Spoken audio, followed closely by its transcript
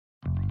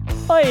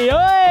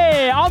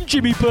Hey, I'm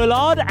Jimmy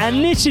Bullard,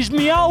 and this is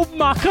me old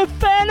muck of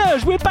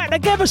Fenners. We're back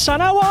together, son.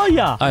 How are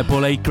ya? Hi,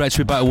 Bully. Great to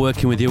be back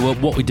working with you.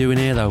 What we doing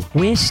here, though?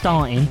 We're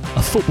starting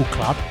a football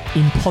club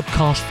in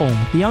podcast form.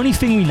 The only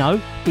thing we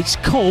know, it's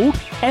called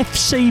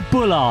FC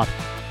Bullard.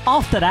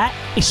 After that,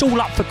 it's all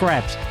up for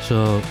grabs.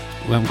 So,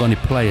 we haven't got any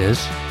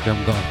players, we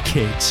haven't got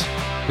kids,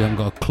 we haven't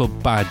got a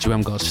club badge, we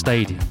haven't got a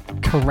stadium.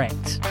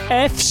 Correct.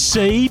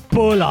 FC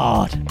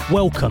Bullard.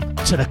 Welcome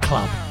to the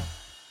club.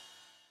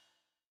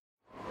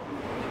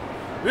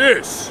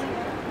 This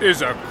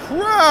is a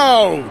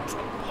Crowd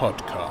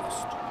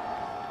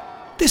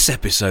podcast. This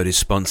episode is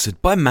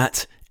sponsored by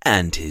Matt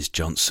and his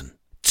Johnson.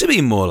 To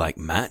be more like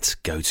Matt,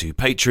 go to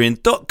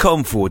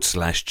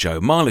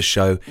patreon.com/Joe Marler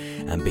Show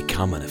and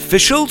become an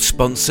official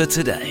sponsor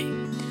today.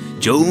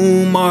 Joe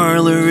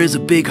Marler is a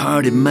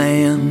big-hearted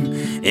man,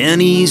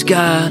 and he's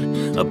got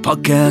a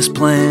podcast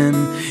plan.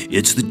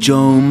 It's the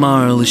Joe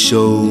Marler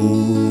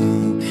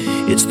Show.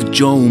 It's the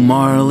Joe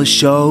Marler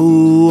Show.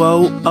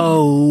 Oh,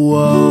 oh,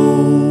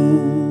 oh.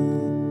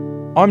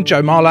 I'm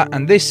Joe Marler,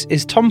 and this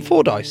is Tom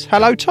Fordyce.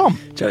 Hello, Tom.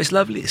 Joe, it's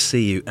lovely to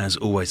see you, as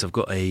always. I've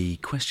got a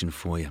question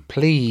for you.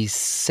 Please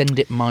send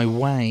it my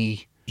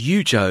way.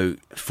 You, Joe,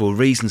 for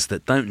reasons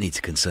that don't need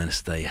to concern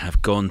us today,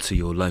 have gone to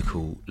your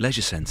local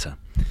leisure centre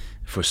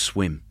for a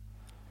swim,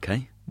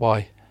 okay?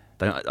 Why?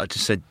 I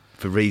just said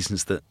for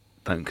reasons that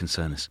don't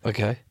concern us.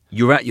 Okay.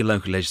 You're at your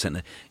local leisure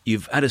centre.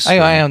 You've had a swim.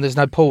 Hang on, there's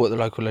no pool at the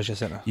local leisure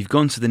centre. You've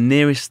gone to the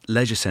nearest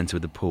leisure centre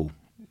with a pool.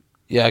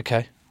 Yeah,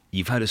 okay.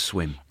 You've had a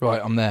swim. Right,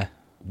 I'm there.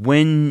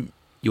 When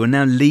you're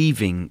now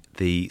leaving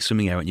the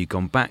swimming area and you've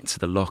gone back to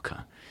the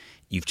locker,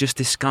 you've just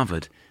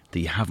discovered that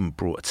you haven't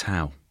brought a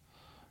towel.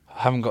 I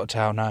haven't got a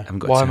towel, no. Haven't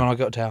got a Why towel. haven't I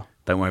got a towel?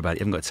 Don't worry about it.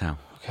 You haven't got a towel.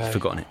 Okay. You've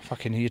forgotten it.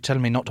 Fucking, you're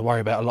telling me not to worry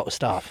about a lot of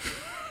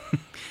stuff.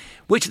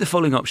 Which of the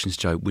following options,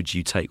 Joe, would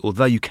you take?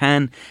 Although you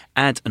can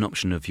add an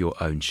option of your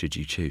own should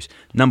you choose.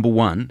 Number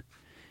one,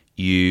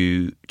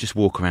 you just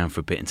walk around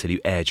for a bit until you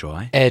air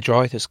dry. Air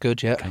dry, that's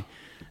good, yeah. Okay.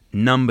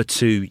 Number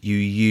two, you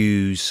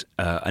use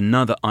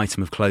another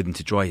item of clothing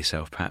to dry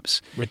yourself, perhaps.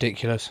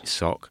 Ridiculous.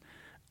 Sock.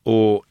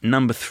 Or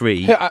number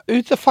three...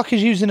 Who the fuck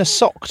is using a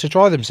sock to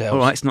dry themselves? All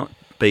right, it's not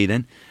B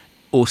then.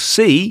 Or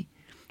C,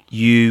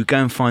 you go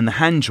and find the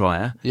hand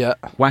dryer, Yeah.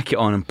 whack it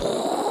on and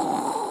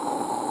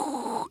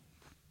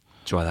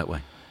dry that way.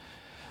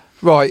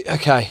 Right,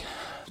 okay.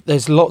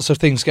 There's lots of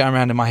things going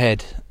around in my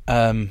head.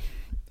 The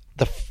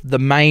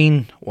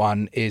main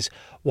one is,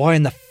 why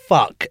in the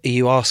fuck are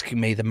you asking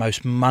me the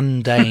most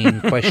mundane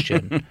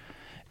question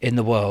in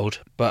the world?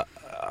 But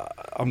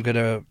I'm going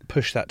to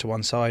push that to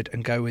one side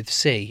and go with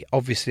C.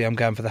 Obviously, I'm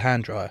going for the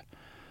hand dryer.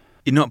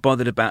 You're not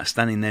bothered about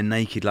standing there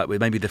naked, like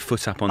with maybe the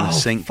foot up on the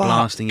sink, fuck.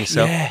 blasting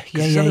yourself. Yeah, 'Cause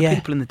there's other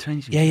people in the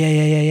changing room.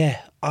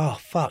 Yeah. Oh,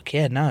 fuck,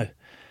 yeah, no.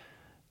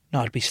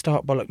 No, I'd be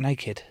stark bollock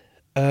naked.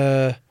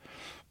 Well,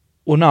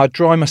 no, I'd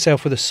dry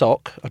myself with a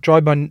sock. I'd dry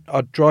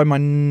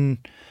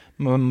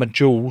my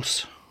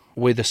jewels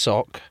with a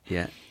sock.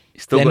 Yeah. You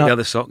still Then got the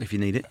other sock if you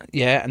need it.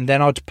 Yeah, and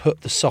then I'd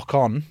put the sock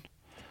on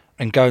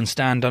and go and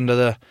stand under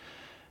the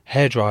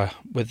hairdryer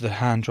with the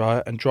hand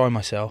dryer and dry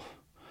myself.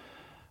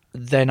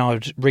 Then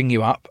I'd ring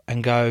you up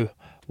and go,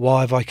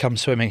 why have I come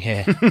swimming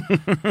here?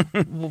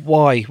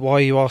 Why? Why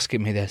are you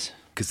asking me this?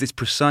 Because this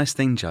precise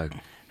thing, Joe,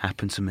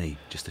 happened to me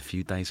just a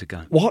few days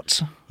ago.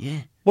 What?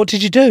 Yeah. What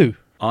did you do?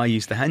 I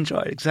used the hand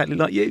dryer exactly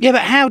like you. Yeah,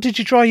 but how did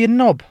you dry your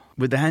knob?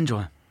 With the hand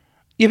dryer.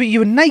 Yeah, but you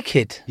were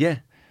naked. Yeah.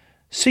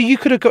 So you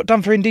could have got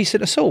done for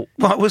indecent assault.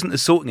 Well, I wasn't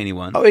assaulting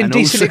anyone. Oh, And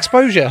indecent also-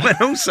 exposure.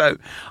 But also,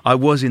 I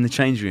was in the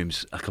changing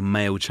rooms, like a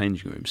male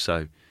changing room.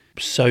 So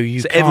So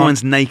you can't...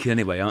 everyone's naked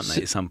anyway, aren't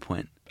they, at some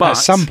point? But at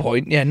some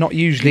point, yeah, not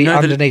usually You know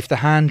underneath the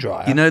hand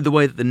dryer. you know the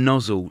way that the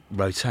nozzle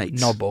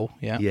rotates? Nobble,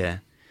 yeah. Yeah.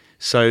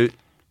 So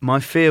my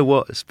fear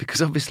was, because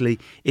obviously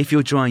if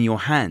you're drying your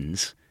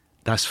hands,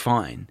 that's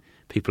fine.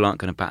 People aren't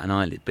going to bat an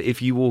eyelid. But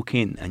if you walk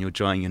in and you're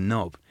drying your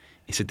knob,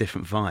 it's a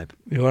different vibe.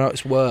 You know,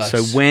 it's worse.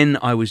 So when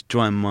I was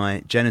drying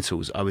my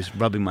genitals, I was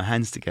rubbing my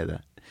hands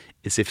together.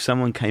 As if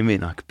someone came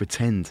in, I could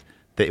pretend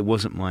that it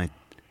wasn't my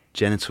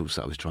genitals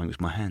that I was drying, it was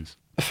my hands.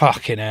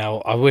 Fucking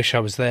hell, I wish I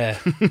was there.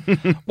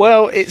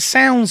 Well, it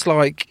sounds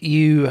like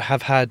you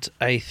have had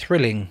a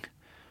thrilling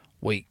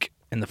week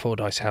in the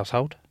Fordyce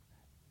household.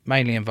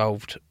 Mainly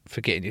involved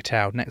forgetting your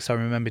towel. Next time,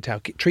 remember your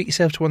towel. Treat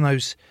yourself to one of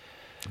those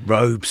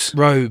Robes.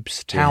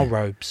 towel Yeah.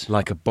 robes.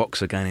 Like a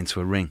boxer going into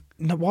a ring.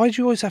 No, why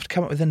do you always have to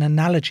come up with an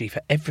analogy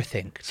for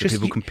everything? So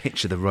people can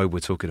picture the robe we're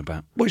talking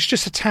about. Well, it's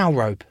just a towel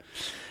robe.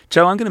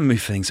 Joe, I'm going to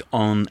move things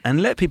on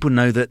and let people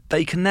know that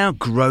they can now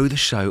grow the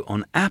show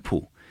on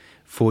Apple.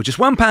 For just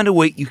 £1 a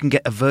week, you can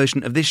get a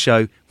version of this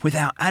show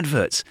without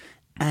adverts.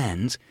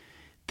 And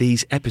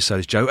these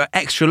episodes, Joe, are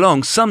extra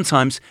long,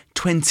 sometimes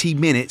 20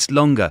 minutes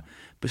longer,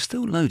 but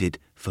still loaded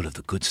full of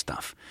the good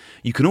stuff.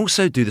 You can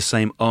also do the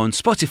same on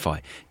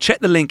Spotify. Check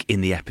the link in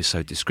the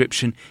episode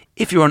description.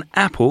 If you're on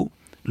Apple,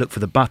 look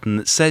for the button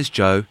that says,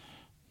 Joe,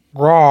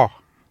 Raw.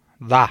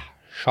 The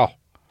show.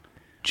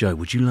 Joe,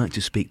 would you like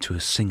to speak to a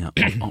singer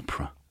of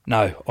opera?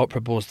 No,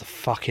 opera bores the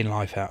fucking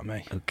life out of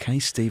me. Okay,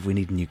 Steve, we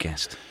need a new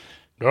guest.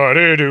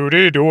 Let's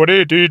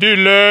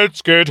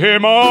get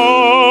him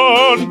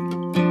on.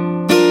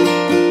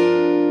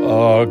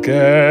 Our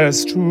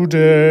guest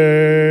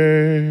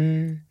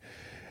today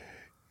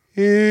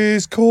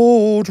is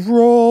called Rob.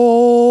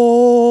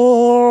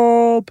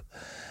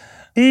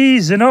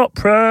 He's an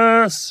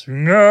opera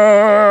singer.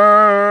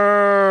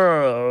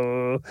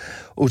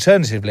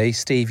 Alternatively,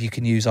 Steve, you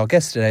can use our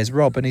guest today as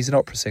Rob, and he's an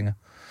opera singer.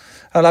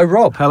 Hello,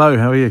 Rob. Hello,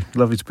 how are you?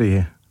 Lovely to be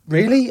here.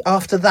 Really?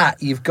 After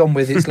that, you've gone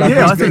with it's lovely.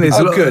 Yeah, I think there's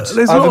a lot, good.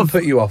 there's I a lot haven't of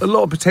put you off. a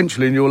lot of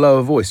potential in your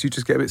lower voice. You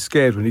just get a bit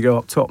scared when you go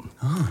up top.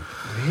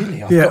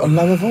 Really? I've Yeah. got a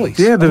lower voice.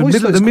 Yeah, the My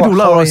voice looks middle quite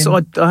lower.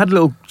 high I had a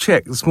little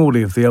check this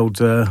morning of the old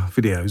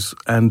videos,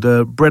 and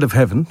 "Bread of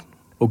Heaven"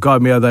 or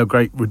 "Guide Me, O Thou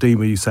Great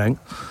Redeemer" you sang.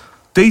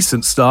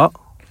 Decent start.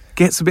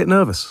 Gets a bit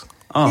nervous.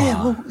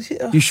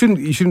 You shouldn't.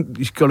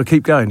 You've got to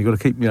keep going. You've got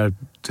to keep.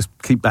 Just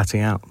keep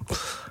batting out.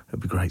 It'd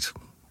be great.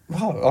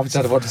 Well, I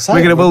don't know what to say.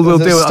 We'll do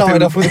it. I Started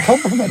think- off with a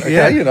compliment. Okay,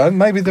 Yeah.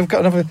 Maybe they've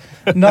got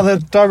another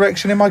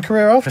direction in my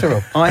career after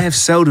all. I have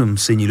seldom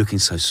seen you looking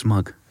so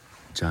smug,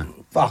 Joe.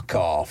 Fuck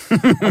off.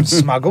 I'm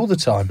smug all the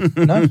time.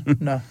 No,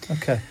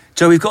 okay.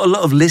 Joe, we've got a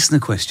lot of listener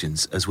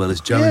questions as well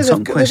as Joe and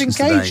Tom they've questions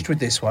engaged today. with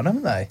this one,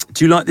 haven't they?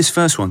 Do you like this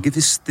first one? Give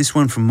this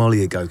one from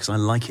Molly a go, because I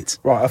like it.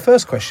 Right, our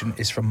first question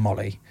is from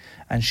Molly,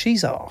 and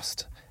she's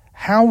asked,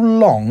 how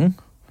long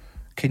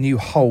can you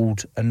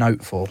hold a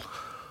note for?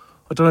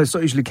 I don't know. It's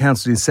not usually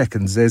counted in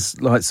seconds. There's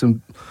like a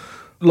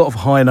lot of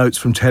high notes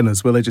from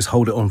tenors where they just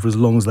hold it on for as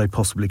long as they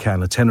possibly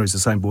can. A tenor is the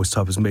same voice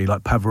type as me,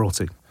 like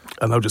Pavarotti,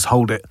 and they'll just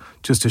hold it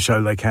just to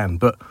show they can.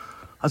 But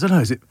I don't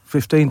know, is it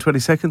 15, 20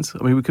 seconds?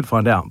 I mean, we could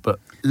find out, but...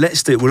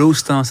 Let's do it. We'll all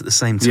start at the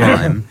same Yeah.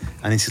 time,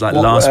 and this is like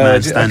last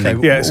man standing.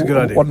 Okay, Yeah, it's a good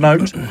idea. What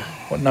note?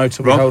 What note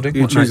are we Rob, holding?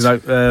 You What choose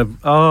note? a note.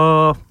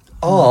 R.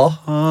 R?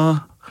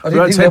 I didn't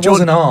Right, think so there John-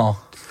 was an R.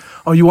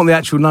 Oh, you want the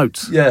actual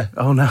notes? Yeah.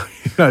 Oh, no.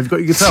 No, you've got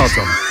your guitar,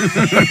 Tom.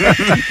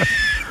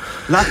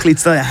 Luckily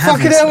today I haven't.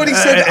 Fucking hell, when he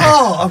said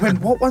R, I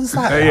went, what one's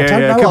that? I don't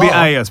know Could be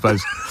R. A, I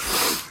suppose.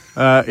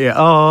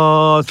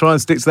 Try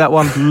and stick to that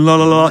one. La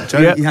la la. Joe,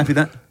 Yeah. you happy with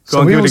that? Go So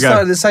on, we give all it a go.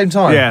 started at the same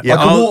time? Yeah.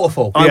 Like a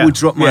waterfall? I Yeah. will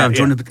drop my Yeah, arm. Do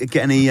you yeah. want to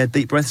get any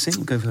deep breaths in?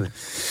 We'll go for it.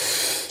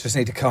 Just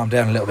need to calm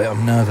down a little bit.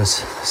 I'm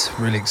nervous. It's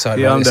really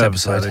excited Yeah, about I'm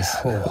this nervous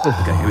episode. about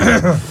Oh. Okay, here we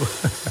go.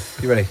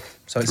 You ready?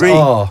 So it's Three,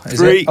 R. Is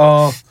three. it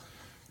R?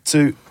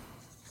 2,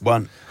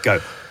 1, go.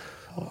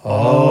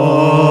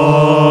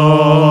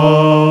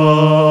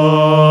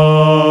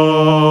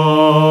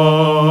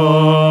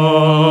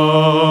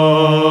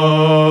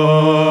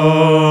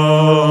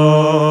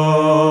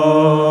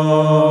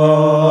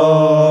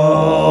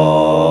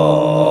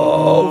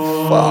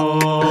 Oh,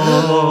 fuck.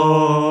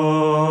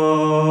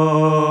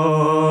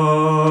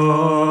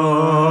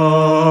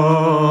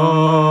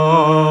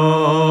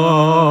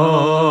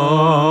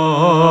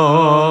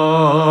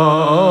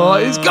 Oh,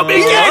 it's got me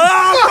again!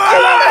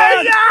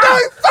 No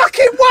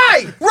fucking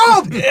way!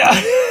 Rob!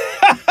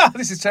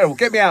 This is terrible.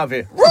 Get me out of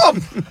here.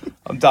 Rob!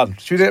 I'm done.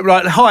 Should we do it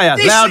right? Higher,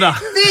 louder.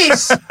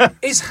 This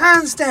is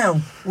hands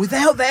down,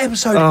 without the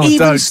episode Oh, even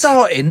don't.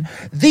 starting,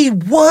 the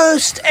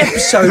worst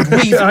episode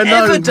we've I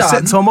know. ever done.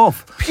 Set Tom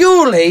off.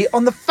 Purely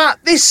on the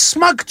fact this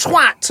smug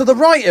twat to the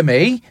right of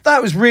me.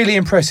 That was really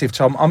impressive,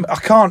 Tom. I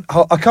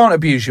can't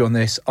abuse you on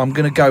this. I'm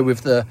going to go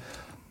with the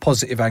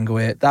positive angle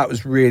here. That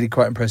was really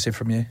quite impressive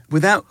from you.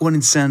 Without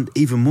wanting to sound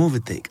even more of a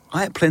dick,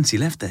 I had plenty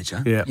left there,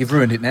 Joe. Yeah. You've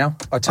ruined it now.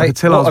 I could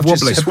tell I was what I've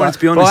just wobbly. said wanted to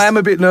be But honest. I am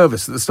a bit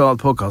nervous at the start of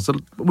the podcast. I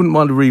wouldn't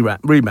mind a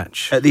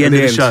rematch. At the end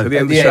of the show. At the end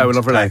of At the the show end. when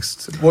I've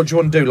relaxed. What do you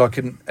want to do? Like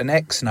an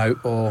X note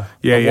or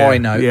Yeah, a yeah. Y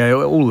note? Yeah,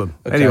 all of them.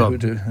 Okay, Anyone. we'll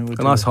do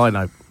a nice high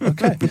note.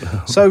 Okay.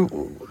 So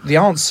the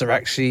answer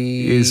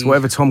actually Is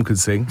whatever Tom can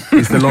sing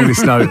is the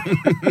longest note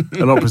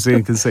an opera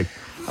singer can sing.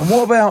 And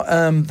what about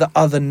the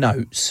other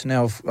notes?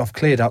 Now I've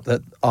cleared up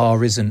that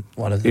R isn't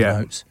one of the Yeah.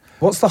 notes.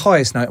 What's the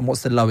highest note and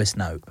what's the lowest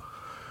note?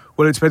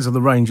 Well, it depends on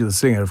the range of the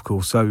singer, of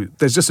course. So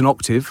there's just an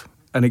octave,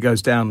 and it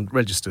goes down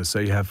registers. So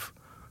you have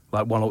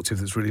like one octave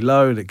that's really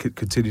low, and it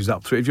continues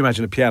up through. If you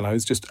imagine a piano,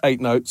 it's just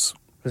 8 notes.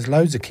 There's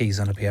loads of keys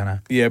on a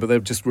piano. Yeah, but they're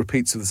just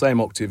repeats of the same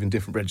octave in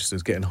different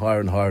registers, getting higher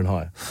and higher and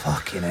higher.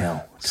 Fucking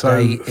hell. So-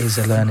 Today is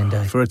a learning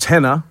day. For a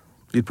tenor,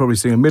 you'd probably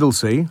sing a middle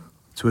C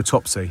to a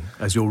top C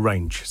as your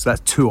range. So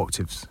that's 2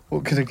 octaves.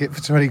 What could I get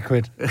for 20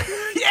 quid?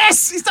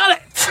 Yes, he's done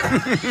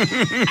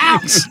it!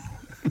 Out!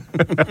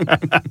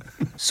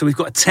 So we've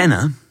got a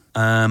tenor.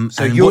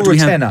 So and you're what do a we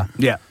have? tenor.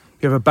 Yeah.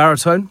 You have a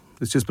baritone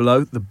that's just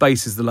below. The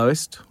bass is the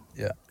lowest.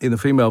 Yeah. In the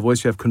female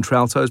voice, you have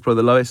contralto is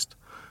probably the lowest.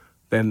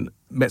 Then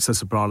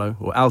mezzo-soprano,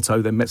 or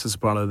alto, then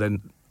mezzo-soprano,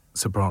 then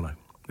soprano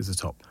is the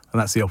top. And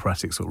that's the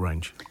operatic sort of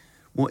range.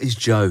 What is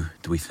Joe,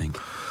 do we think?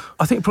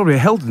 I think probably a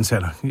Helden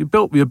tenor. You're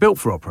built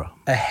for opera.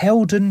 A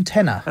Helden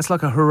tenor. That's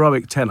like a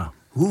heroic tenor.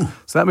 Ooh.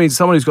 So that means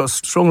someone who's got a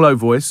strong low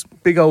voice,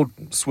 big old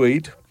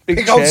Swede,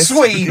 big old chest,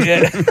 Swede.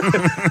 yeah,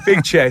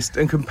 big chest,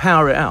 and can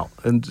power it out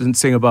and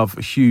sing above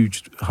a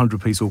huge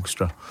 100-piece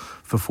orchestra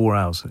for 4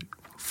 hours.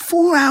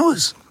 4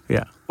 hours?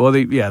 Yeah. Well,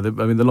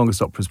 the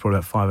longest opera is probably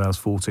about 5 hours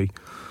 40.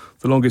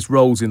 The longest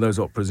roles in those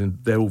operas,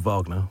 they're all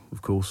Wagner,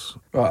 of course.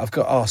 Right, I've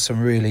got to ask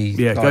some really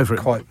go for it.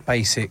 quite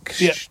basic,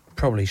 Yeah.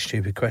 probably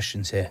stupid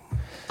questions here.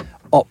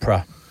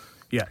 Opera.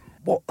 Yeah.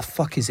 What the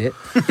fuck is it?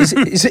 Is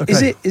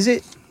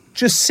it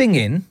just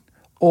singing,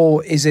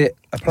 or is it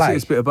a play?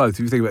 It's a bit of both. If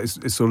you think about it,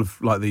 it's sort of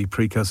like the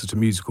precursor to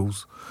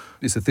musicals.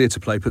 It's a theatre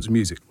play put to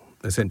music,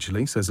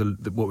 essentially. So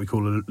there's what we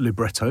call a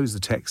libretto is the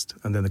text,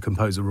 and then the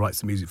composer writes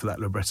the music for that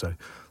libretto.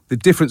 The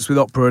difference with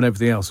opera and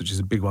everything else, which is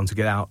a big one to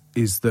get out,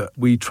 is that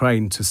we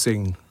train to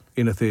sing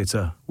in a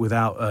theatre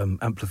without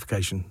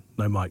amplification,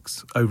 no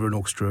mics, over an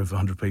orchestra of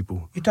 100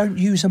 people. You don't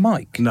use a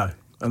mic? No.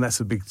 And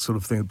that's a big sort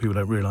of thing that people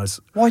don't realise.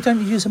 Why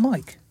don't you use a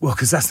mic? Well,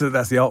 because that's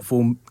the art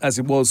form as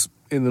it was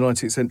in the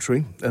 19th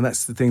century, and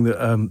that's the thing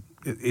that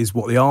is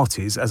what the art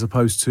is, as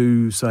opposed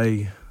to,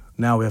 say,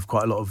 now we have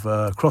quite a lot of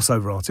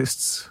crossover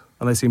artists,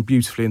 and they sing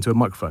beautifully into a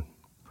microphone.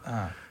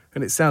 Ah.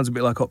 And it sounds a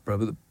bit like opera,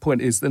 but the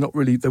point is they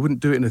wouldn't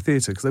do it in a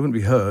theatre because they wouldn't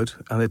be heard,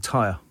 and they'd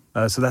tire.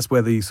 So that's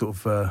where the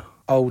sort of...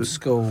 Old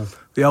school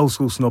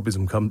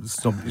snobism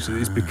comes.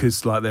 It's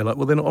because they're like,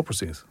 well, they're not opera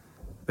singers.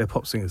 They're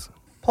pop singers.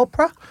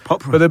 Popra?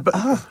 But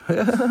I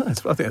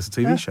think that's a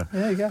TV show.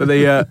 Yeah, you go.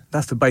 But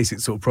that's the basic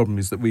sort of problem,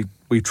 is that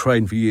we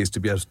train for years to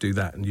be able to do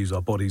that and use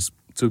our bodies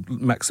to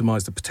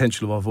maximise the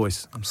potential of our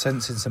voice. I'm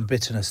sensing some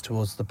bitterness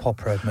towards the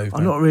popra movement.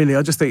 I'm not really.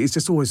 I just think it's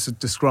just always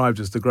described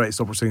as the greatest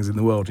opera singers in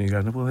the world, and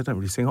you go, well, they don't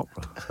really sing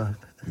opera. So.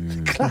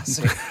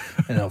 Classic.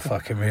 They're not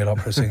fucking real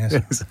opera singers.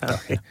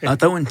 Exactly. I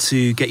don't want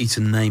to get you to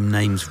name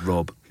names,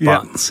 Rob,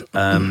 Yeah. but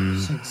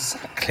That's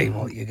exactly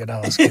what you're going to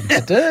ask him to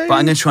do. but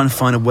I'm going to try and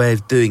find a way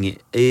of doing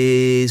it.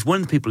 Is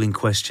one of the people in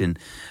question,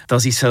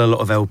 does he sell a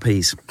lot of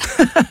LPs?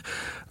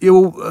 Yeah,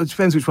 well, it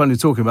depends which one you're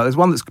talking about. There's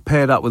one that's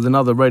paired up with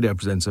another radio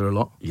presenter a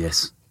lot.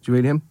 Yes. Do you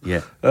read him? Yeah.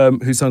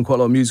 Who's done quite a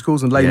lot of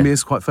musicals, and Les Yeah.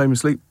 Mis, quite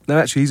famously. No,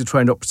 actually, he's a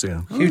trained opera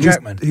singer. Hugh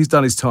Jackman. He's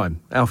done his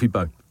time. Alfie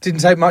Boe. Didn't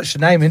take much to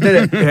name him, did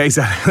it? Yeah,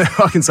 exactly.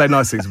 I can say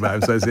nice things about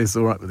him, so it's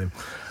all right with him.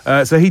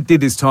 So he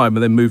did his time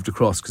and then moved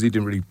across because he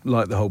didn't really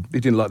like he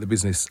didn't like the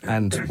business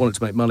and wanted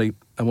to make money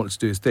and wanted to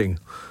do his thing.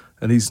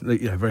 And he's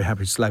very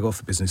happy to slag off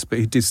the business, but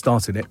he did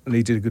start in it and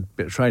he did a good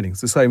bit of training.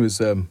 It's the same as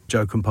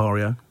Joe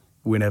Compario,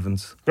 Wyn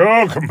Evans.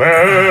 Go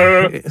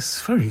compare.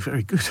 It's very,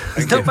 very good.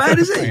 It's not bad,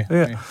 is he?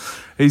 Yeah.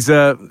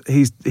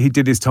 He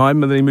did his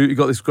time and then he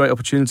got this great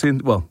opportunity.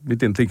 And, well, he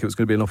didn't think it was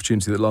going to be an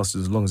opportunity that lasted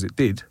as long as it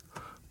did,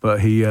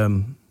 but he's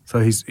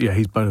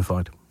bona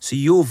fide. So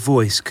your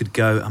voice could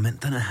go, I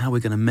don't know how we're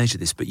going to measure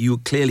this, but you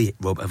clearly,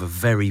 Rob, have a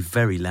very,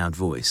 very loud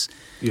voice.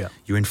 Yeah.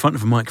 You're in front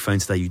of a microphone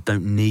today, you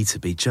don't need to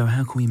be. Joe,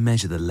 how can we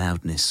measure the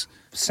loudness?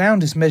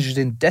 Sound is measured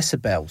in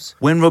decibels.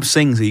 When Rob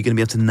sings, are you going to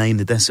be able to name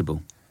the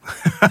decibel?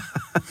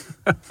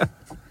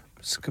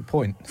 That's a good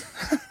point.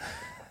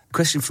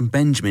 Question from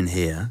Benjamin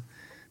here.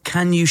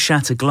 Can you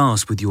shatter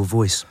glass with your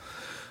voice?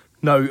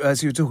 No,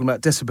 as you were talking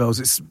about decibels,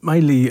 it's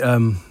mainly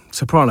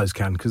sopranos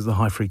can because of the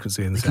high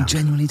frequency in the They can sound.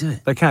 genuinely do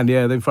it. They can,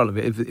 yeah, they're in front of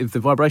it. If the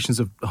vibrations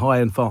are high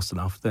and fast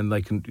enough, then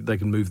they can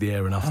move the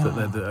air enough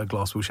that a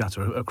glass will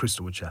shatter, a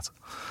crystal would shatter.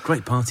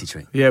 Great party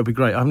trick. Yeah, it'd be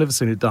great. I've never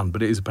seen it done,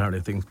 but it is apparently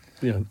a thing.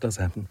 It does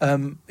happen. Are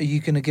you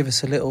going to give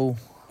us a little...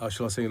 Oh,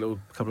 shall I sing a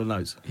couple of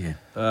notes? Yeah.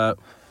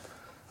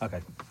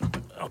 Okay.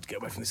 I'll have to get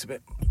away from this a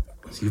bit.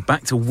 So you've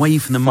backed away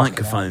from the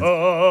microphone.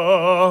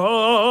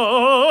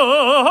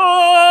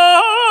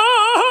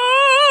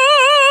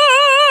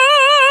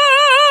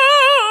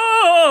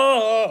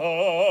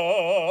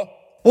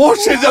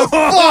 What in the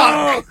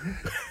fuck?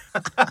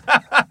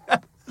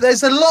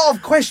 There's a lot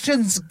of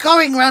questions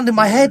going around in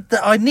my head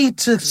that I need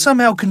to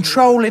somehow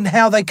control in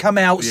how they come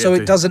out so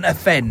it doesn't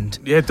offend.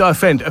 Yeah,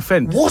 offend.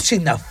 What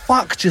in the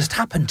fuck just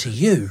happened to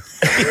you?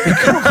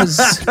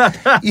 Because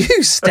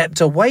you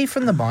stepped away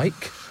from the mic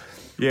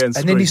Yeah, and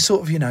then you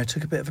sort of,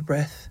 took a bit of a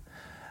breath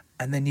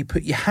and then you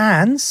put your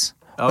hands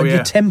on yeah.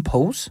 your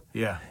temples,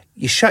 Yeah.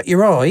 you shut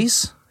your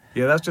eyes...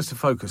 Yeah, that's just to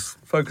focus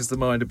the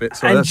mind a bit.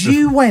 So and that's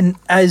you went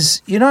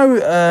as,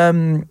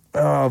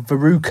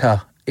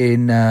 Veruca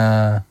in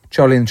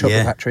Charlie and the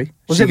Chocolate Factory.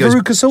 Was She it goes-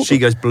 Veruca Salt? She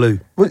goes blue.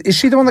 Is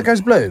she the one that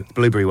goes blue?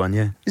 Blueberry one,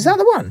 yeah. Is that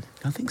the one?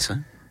 I think so.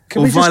 Can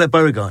Or we just- Violet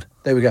Beauregard.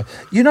 There we go.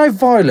 You know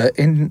Violet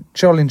in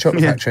Charlie and the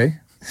Chocolate Factory?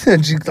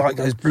 And she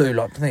goes blue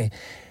like me.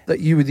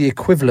 That you were the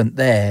equivalent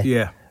there,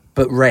 Yeah.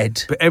 but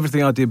red. But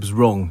everything I did was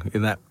wrong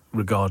in that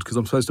regard because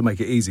I'm supposed to make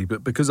it easy.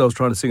 But because I was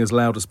trying to sing as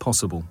loud as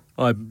possible,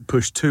 I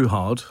pushed too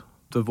hard.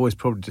 The voice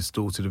probably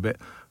distorted a bit,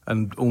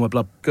 and all my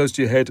blood goes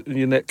to your head and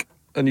your neck,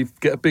 and you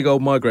get a big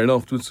old migraine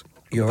afterwards.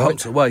 You're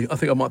Pumped right. away. I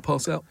think I might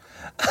pass out.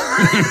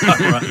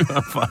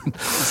 I'm fine.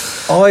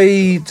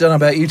 I don't know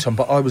about you, Tom,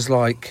 but I was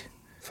like,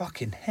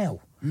 fucking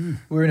hell.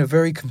 We're in a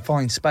very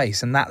confined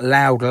space, and that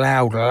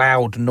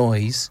loud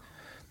noise,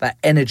 that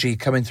energy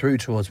coming through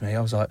towards me,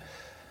 I was like,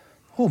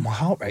 oh, my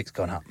heart rate's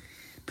gone up.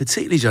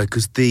 Particularly, Joe,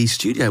 because the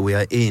studio we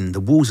are in, the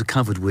walls are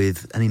covered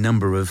with any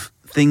number of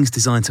things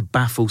designed to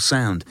baffle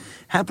sound.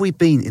 Had we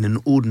been in an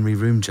ordinary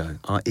room, Joe,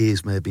 our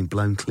ears may have been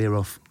blown clear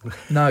off.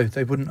 No,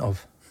 they wouldn't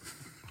have.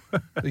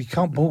 You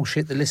can't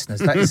bullshit the listeners.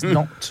 That is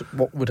not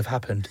what would have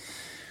happened.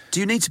 Do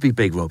you need to be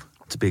big, Rob,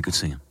 to be a good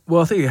singer?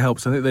 Well, I think it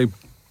helps. I think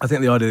I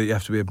think the idea that you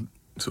have to be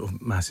a sort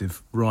of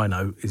massive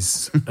rhino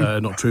is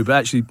not true. But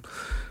actually,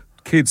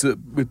 kids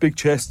with big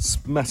chests,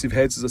 massive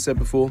heads, as I said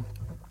before,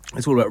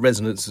 it's all about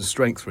resonance and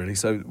strength, really.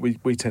 So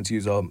we tend to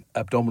use our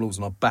abdominals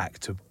and our back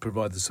to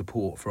provide the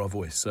support for our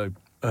voice. So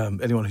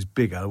anyone who's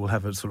bigger will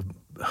have a sort of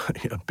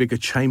a bigger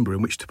chamber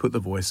in which to put the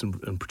voice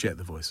and project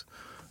the voice.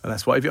 And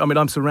that's why,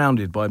 I'm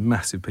surrounded by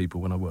massive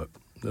people when I work.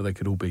 They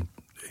could all be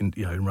in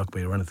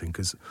rugby or anything,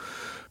 because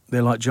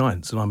they're like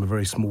giants and I'm a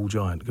very small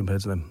giant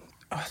compared to them.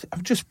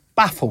 I'm just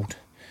baffled.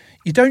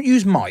 You don't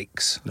use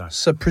mics, No.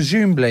 so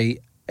presumably,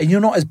 and you're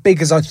not as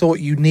big as I thought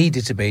you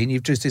needed to be, and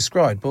you've just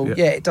described. Well,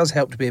 yeah, it does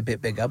help to be a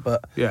bit bigger,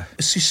 but Yeah.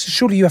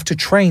 surely you have to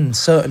train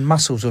certain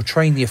muscles or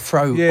train your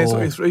throat. Yeah,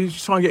 or... you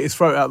try and get your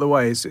throat out of the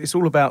way. It's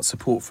all about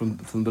support from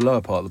the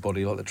lower part of the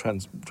body, like the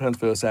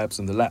transverse abs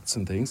and the lats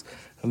and things,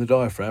 and the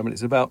diaphragm. And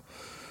it's about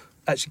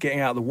actually getting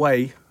out of the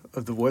way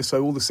of the voice.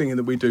 So all the singing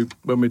that we do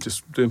when we're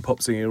just doing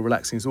pop singing or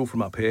relaxing is all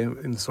from up here,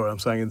 in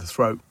the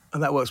throat.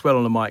 And that works well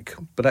on a mic.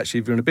 But actually,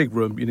 if you're in a big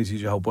room, you need to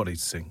use your whole body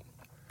to sing.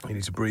 You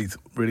need to breathe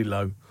really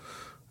low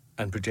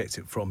and project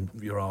it from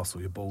your arse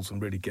or your balls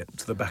and really get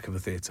to the back of the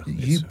theatre.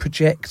 You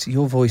project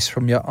your voice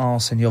from your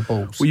arse and your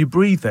balls. Well, you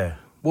breathe there.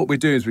 What we're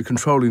doing is we're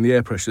controlling the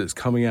air pressure that's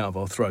coming out of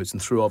our throats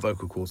and through our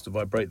vocal cords to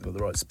vibrate them at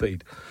the right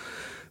speed.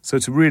 So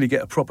to really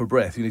get a proper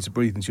breath, you need to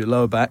breathe into your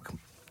lower back.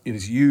 You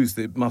need to use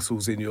the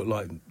muscles in your,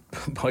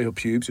 by your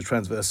pubes, your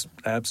transverse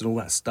abs and all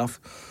that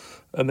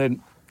stuff. And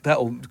then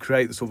that'll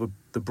create the sort of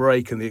the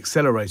brake and the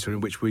accelerator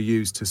in which we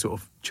use to sort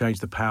of change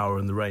the power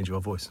and the range of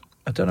our voice.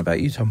 I don't know about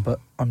you, Tom, but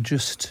I'm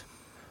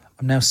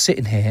now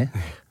sitting here.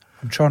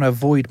 I'm trying to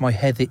avoid my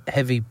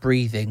heavy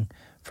breathing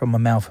from my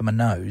mouth and my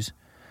nose.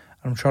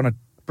 And I'm trying to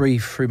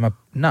breathe through my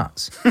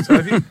nuts. So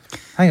have you...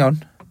 Hang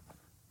on.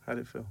 How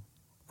did it feel?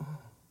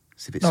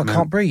 It's a bit No, I smelly.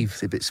 can't breathe.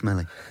 It's a bit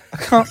smelly. I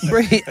can't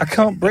breathe. I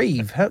can't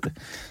breathe.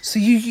 So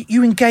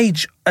you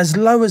engage as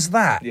low as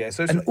that, Yeah,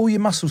 so and all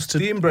your muscles to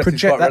the in-breath is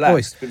project quite that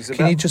relaxed, but voice. it's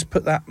Can you about- just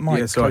put that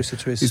mic sorry. closer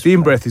to his? It's the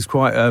in-breath is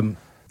quite...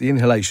 the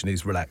inhalation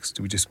is relaxed.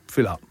 We just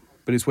fill up.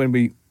 But it's when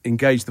we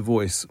engage the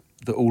voice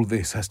that all of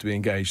this has to be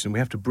engaged, and we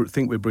have to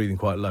think we're breathing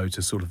quite low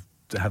to sort of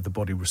to have the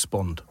body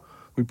respond.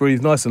 We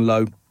breathe nice and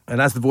low,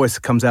 and as the voice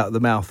comes out of the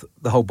mouth,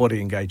 the whole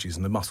body engages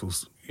and the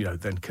muscles,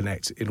 then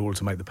connect in order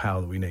to make the power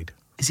that we need.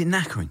 Is it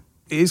knackering?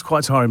 It is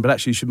quite tiring, but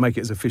actually you should make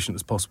it as efficient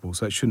as possible,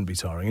 so it shouldn't be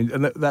tiring.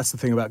 And that's the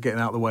thing about getting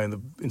out of the way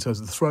in terms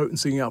of the throat and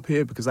singing up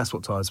here, because that's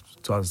what tires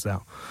us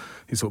out.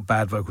 His sort of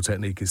bad vocal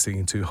technique is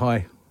singing too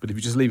high, but if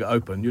you just leave it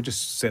open, you're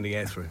just sending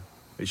air through.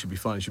 It should be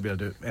fine. You should be able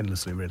to do it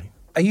endlessly, really.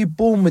 Are you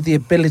born with the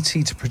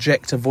ability to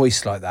project a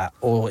voice like that,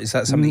 or is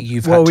that something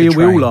you've well, had to we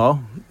train? all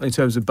are, in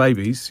terms of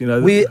babies,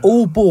 We're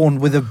all born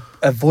with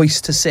a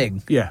voice to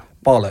sing. Yeah.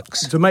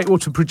 Bollocks.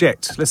 To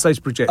project. Let's say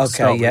to project to Okay,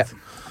 start yeah.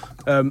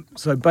 with.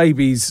 So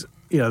babies,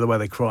 the way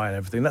they cry and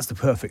everything, that's the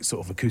perfect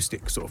sort of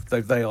acoustic sort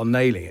of... They are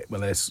nailing it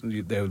when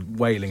they're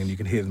wailing and you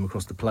can hear them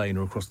across the plain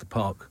or across the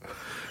park.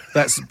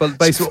 But It's a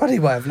basically... funny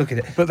way of looking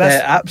at it. But that's-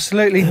 They're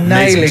absolutely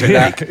nailing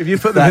that. If you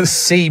put them that in-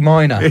 C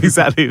minor.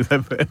 Exactly.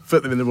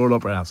 Put them in the Royal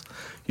Opera House,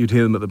 you'd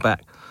hear them at the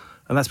back.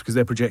 And that's because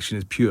their projection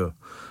is pure.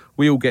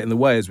 We all get in the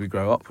way as we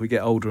grow up. We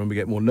get older and we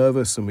get more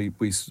nervous, and we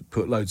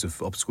put loads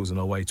of obstacles in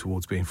our way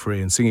towards being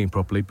free and singing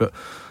properly. But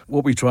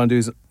what we try and do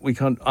is we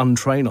can't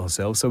untrain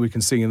ourselves so we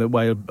can sing in the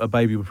way a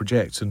baby would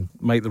project and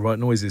make the right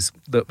noises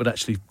that would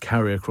actually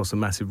carry across a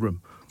massive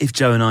room. If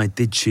Joe and I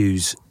did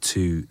choose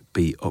to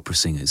be opera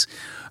singers,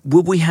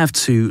 would we have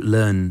to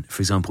learn,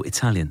 for example,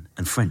 Italian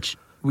and French?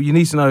 Well, you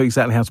need to know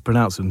exactly how to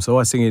pronounce them. So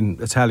I sing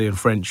in Italian,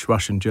 French,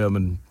 Russian,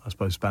 German, I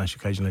suppose Spanish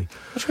occasionally.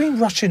 What do you mean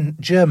Russian,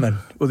 German?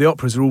 Well, the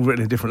operas are all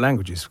written in different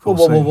languages, of Whoa,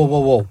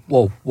 course.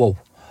 whoa.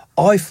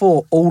 I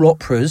thought all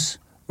operas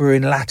were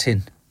in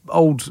Latin.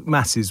 Old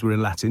masses were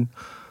in Latin.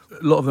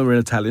 A lot of them are in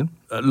Italian.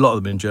 A lot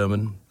of them in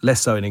German.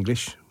 Less so in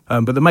English.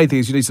 But the main thing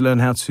is you need to learn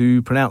how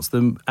to pronounce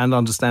them and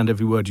understand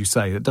every word you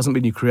say. It doesn't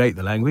mean you create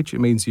the language.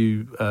 It means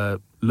you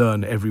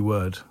learn every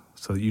word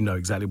so that you know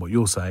exactly what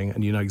you're saying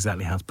and you know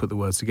exactly how to put the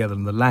words together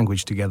and the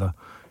language together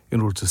in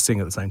order to sing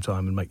at the same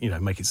time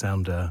and make it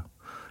sound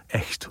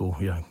echt or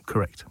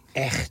correct.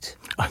 Echt.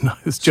 I know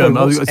it's Sorry,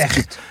 German. what's It's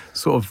echt?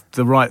 sort of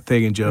the right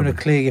thing in You want German.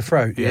 to clear your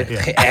throat? Yeah.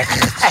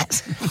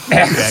 Echt.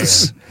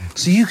 Echt.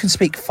 So you can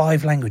speak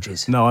 5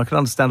 languages? No, I can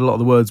understand a lot of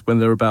the words when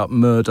they're about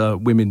murder,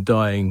 women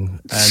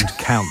dying, and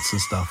counts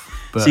and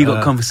stuff. But, So you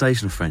got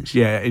conversational French?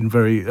 Yeah, in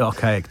very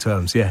archaic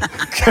terms. Yeah.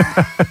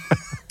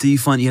 Do you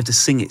find you have to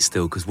sing it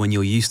still? Because when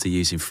you're used to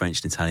using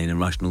French and Italian and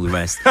Russian and all the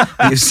rest,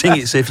 you sing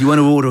it. So if you want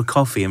to order a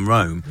coffee in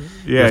Rome,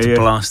 you have to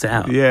blast it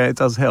out. Yeah, it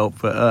does help.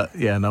 But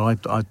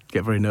I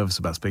get very nervous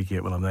about speaking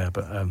it when I'm there.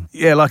 But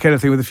like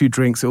anything with a few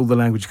drinks, all the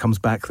language comes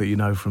back that you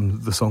know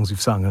from the songs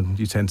you've sung, and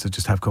you tend to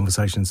just have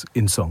conversations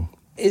in song.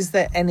 Is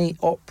there any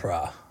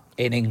opera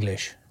in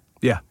English?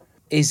 Yeah.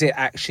 Is it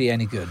actually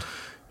any good?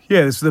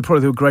 Yeah, it's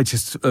probably the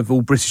greatest of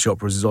all British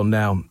operas is on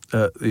now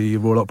at the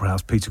Royal Opera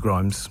House, Peter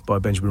Grimes, by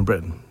Benjamin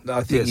Britten.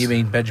 I think Yes. you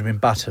mean Benjamin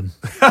Button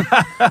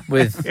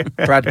with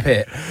Brad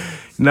Pitt.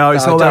 No,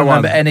 it's I not don't that one.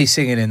 remember any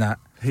singing in that.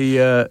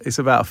 It's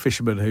about a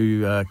fisherman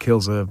who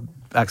kills a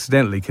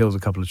accidentally kills a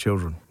couple of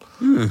children.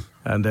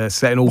 And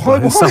set in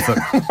Albany in Suffolk.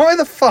 Why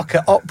the fuck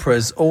are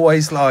operas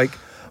always like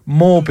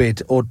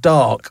morbid or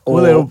dark? Or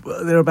Well,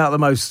 they're about the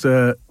most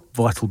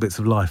vital bits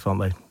of life,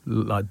 aren't they?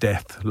 Like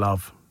death,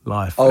 love,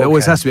 life. Oh, There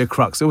always okay. has to be a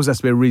crux. There always has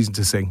to be a reason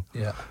to sing.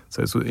 yeah.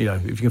 So it's,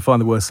 if you can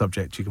find the worst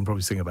subject, you can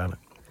probably sing about it.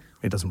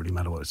 It doesn't really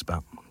matter what it's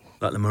about.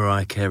 Like the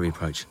Mariah Carey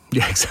approach.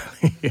 Yeah,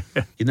 exactly.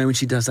 Yeah. You know when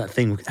she does that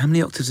thing, how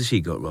many octaves has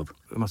she got, Rob?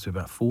 It must be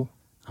about 4.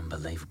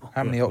 Unbelievable.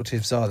 How many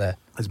octaves are there?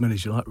 As many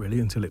as you like, really,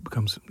 until it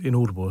becomes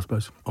inaudible, I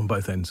suppose, on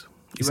both ends.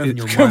 You having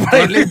your mind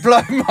Completely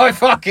blown my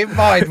fucking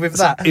mind with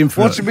that.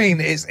 infinite. What do you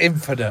mean it's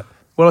infinite?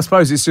 Well, I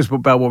suppose it's just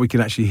about what we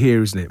can actually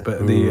hear, isn't it?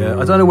 But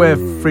I don't know where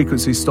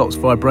frequency stops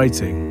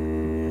vibrating.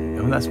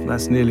 I mean,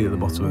 that's nearly at the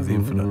bottom of the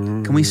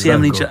infinite. Can we see how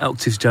many circle.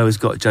 octaves Joe has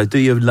got? Joe, do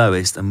your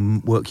lowest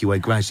and work your way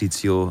gradually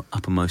to your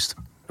uppermost.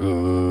 Do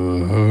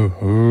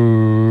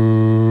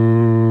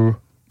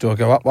I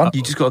go up one?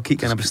 You just got to keep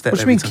going up a step. What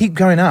do you mean every keep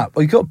going up?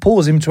 Well, you've got to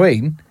pause in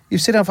between.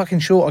 You've seen how fucking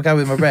short I go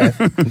with my breath.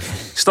 time.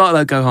 Start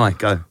low, go high,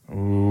 go.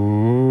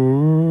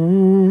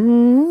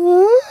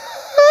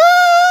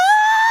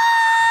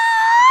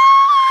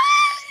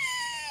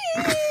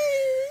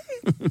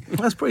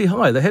 That's pretty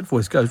high. The head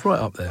voice goes right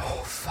up there.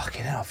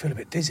 Fucking hell, I feel a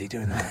bit dizzy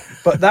doing that.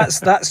 But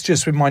that's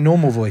just with my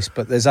normal voice.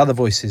 But there's other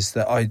voices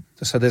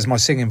so there's my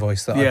singing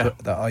voice that Yeah.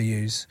 that I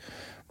use,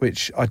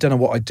 which I don't know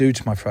what I do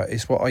to my throat.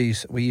 It's what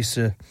we used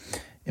to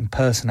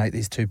impersonate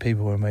these two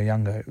people when we were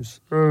younger. It was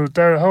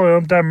Hi,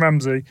 I'm Dan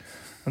Ramsey,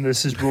 and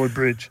this is Roy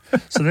Bridge.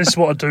 So this is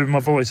what I do with my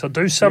voice. I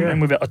do something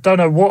Yeah. with it. I don't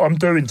know what I'm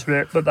doing to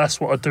it, but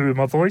that's what I do with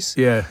my voice.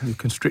 Yeah, you're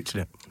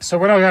constricting it. So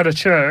when I go to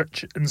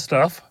church and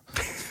stuff,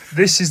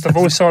 this is the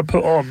voice I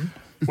put on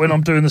when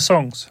I'm doing the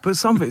songs. But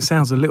some of it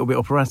sounds a little bit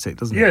operatic,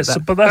 doesn't it? Yes,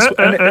 That- but that's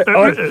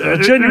I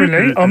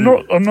genuinely. I'm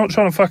not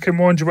trying to fucking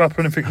wind you up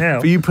or anything now.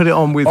 But you put it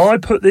on with... I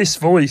put this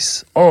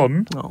voice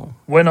on Oh.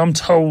 when I'm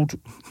told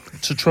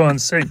to try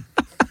and sing.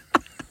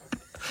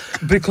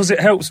 Because it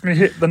helps me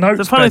hit the notes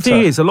The funny better.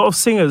 thing is, a lot of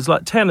singers,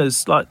 like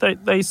tenors, like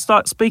they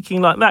start speaking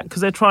like that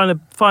because they're trying to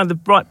find the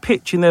right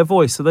pitch in their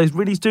voice. So they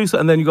really do so.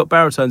 And then you've got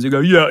baritones who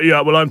go,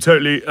 yeah, well, I'm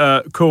totally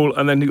cool.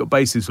 And then you've got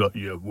basses like,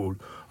 yeah, well,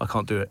 I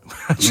can't do it,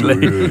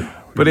 actually.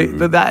 But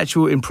that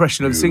actual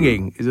impression of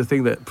singing is a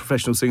thing that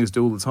professional singers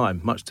do all the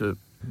time, much to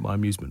my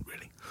amusement,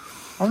 really.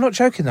 I'm not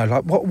joking though.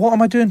 Like, what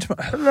am I doing to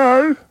my...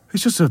 Hello.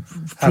 It's just a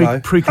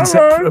Hello.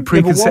 preconception. Hello. A Yeah, but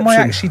preconception. what am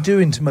I actually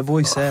doing to my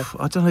voice there?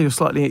 I don't know. You're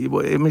slightly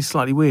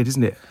weird,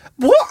 isn't it?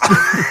 What?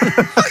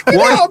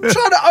 Why? I'm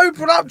trying to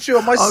open up to you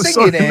on my singing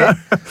sorry, here.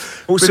 no.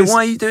 Also, it's- why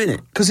are you doing it?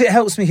 Because it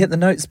helps me hit the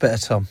notes better,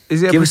 Tom.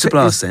 Is it Give us a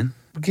blast is, then.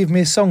 Give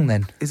me a song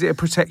then. is it a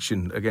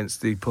protection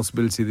against the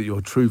possibility that your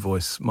true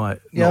voice might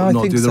Yeah, I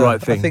not think do the so. right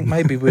thing? I think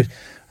maybe we'd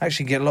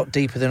actually get a lot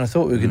deeper than I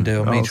thought we were going to do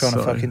on me Oh, trying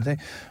to sorry. fucking think.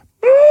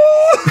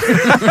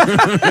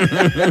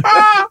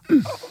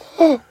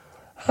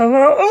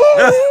 Hello.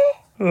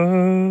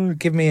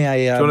 Give me a...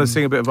 Do you want to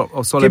sing a bit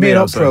of Sole give me an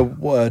Mio, opera so-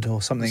 word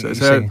or something So- you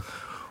so- sing.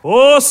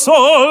 Oh,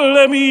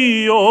 sole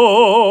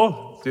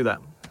mio. Do that.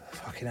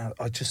 Fucking hell,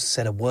 I just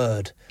said a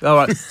word. All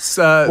right.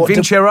 What do-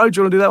 Vincero, do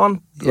you want to do that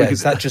one? Yeah, We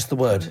is could- that just the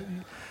word?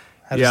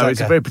 How does Yeah, that it's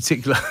go? a very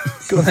particular...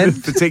 Go on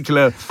then.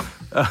 particular...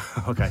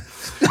 okay.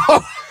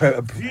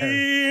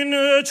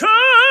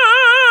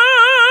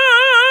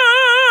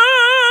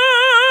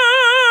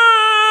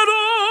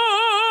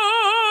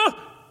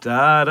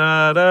 Da,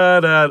 da, da,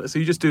 da. So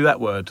you just do that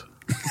word.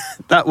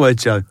 That word,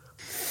 Joe.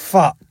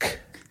 Fuck.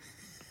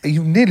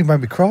 You nearly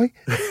made me cry.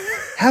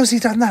 How's he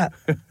done that?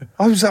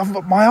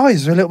 My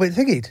eyes are a little bit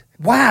thingied.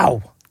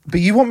 Wow.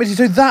 But you want me to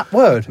do that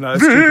word? No,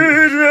 that's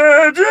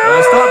stupid.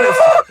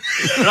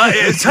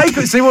 Right,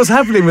 see what's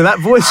happening with that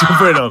voice you're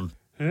putting on.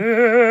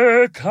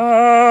 Here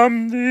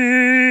come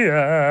the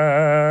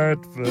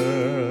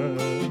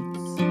adverts.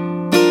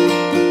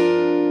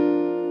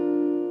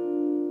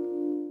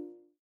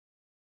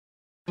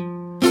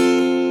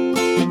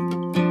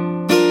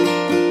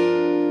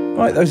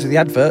 Right, those are the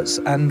adverts.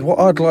 And what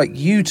I'd like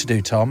you to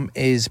do, Tom,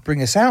 is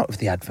bring us out of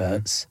the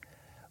adverts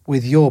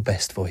with your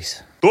best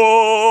voice.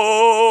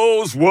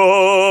 Those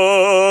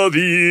were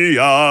the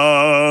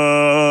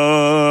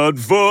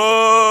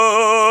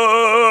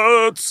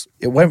adverts.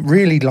 It went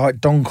really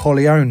like Don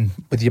Corleone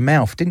with your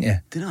mouth, didn't you?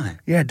 Did I?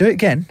 Yeah, do it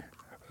again.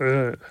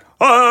 And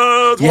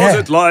Yeah. was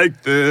it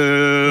like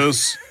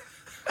this?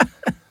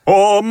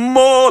 Or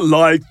more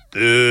like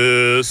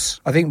this?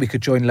 I think we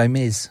could join Les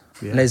Mis.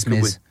 Les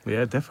Mis.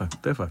 Yeah, defo.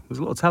 There's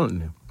a lot of talent in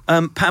him.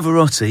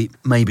 Pavarotti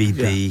may be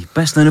the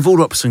best known of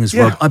all opera singers,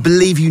 Yeah. Rob. I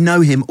believe you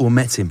know him or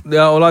met him.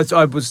 Yeah, well,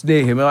 I was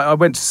near him. I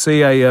went to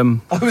see a...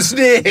 I was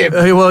near him.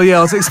 well, yeah,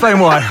 I'll explain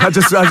why.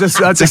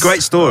 It's a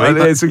great story,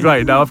 but- It's a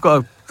great... Now,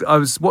 I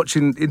was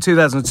watching... In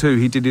 2002,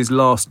 he did his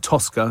last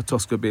Tosca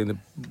being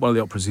one of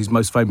the operas he's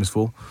most famous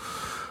for,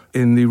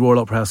 in the Royal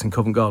Opera House in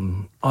Covent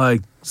Garden. I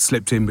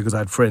slipped in because I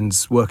had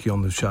friends working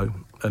on the show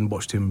and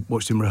watched him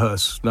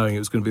rehearse, knowing it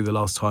was going to be the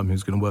last time he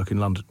was going to work in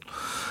London.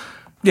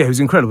 Yeah, he was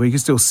incredible. He could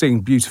still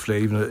sing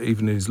beautifully,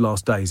 even in his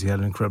last days. He had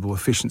an incredible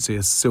efficiency,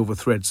 a silver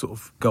thread sort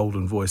of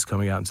golden voice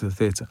coming out into the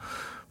theatre.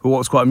 But what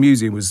was quite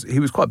amusing was he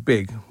was quite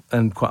big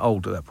and quite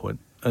old at that point.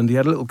 And he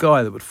had a little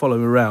guy that would follow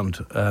him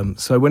around.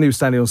 So when he was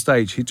standing on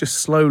stage, he'd just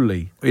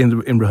slowly,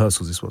 in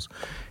rehearsals this was,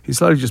 he'd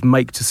slowly just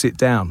make to sit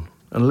down.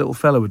 And a little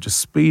fella would just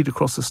speed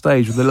across the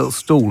stage with a little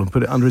stool and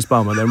put it under his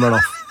bum and then run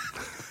off.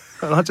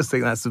 And I just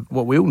think that's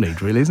what we all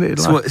need, really, isn't it?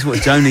 It's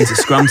what Joe needs at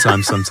scrum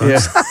time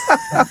sometimes.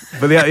 Yeah.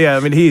 But I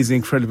mean, he was an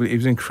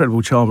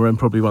incredible charmer and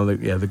probably one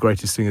of the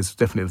greatest singers,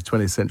 definitely of the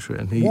 20th century.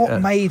 And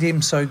what made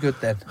him so good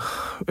then?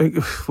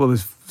 Well,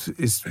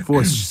 his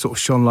voice sort of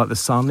shone like the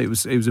sun. It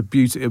was a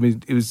beauty. I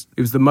mean, it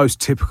was the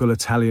most typical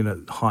Italian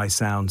at high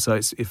sound. So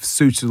it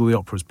suited all the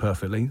operas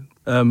perfectly.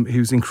 He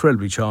was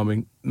incredibly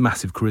charming,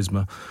 massive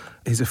charisma.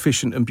 His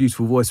efficient and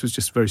beautiful voice was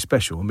just very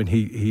special. I mean,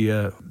 he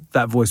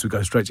that voice would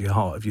go straight to your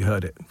heart if you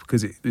heard it,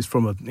 because it's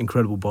from an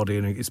incredible body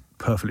and it's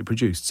perfectly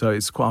produced. So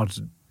it's quite hard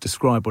to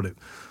describe what it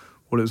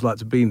was like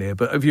to be near.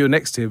 But if you were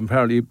next to him,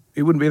 apparently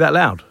it wouldn't be that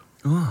loud,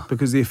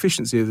 because the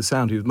efficiency of the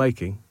sound he was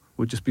making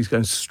would just be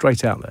going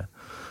straight out there.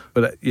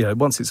 But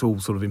once it's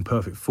all sort of in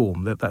perfect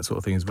form, that sort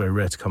of thing is very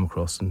rare to come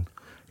across and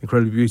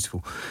incredibly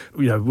beautiful.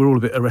 We're all a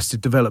bit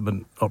Arrested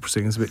Development opera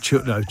singers, a bit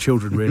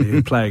children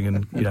really playing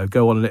and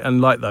go on. And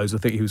like those, I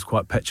think he was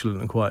quite petulant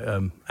and quite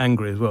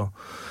angry as well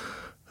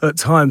at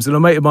times. And a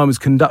mate of mine was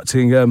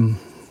conducting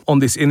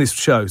in this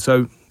show.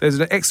 So there's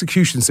an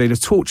execution scene, a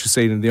torture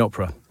scene in the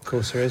opera. Of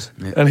course there is.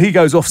 Yeah. And he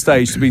goes off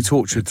stage to be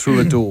tortured through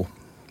a door.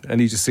 And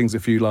he just sings a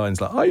few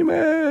lines like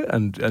 "Amen"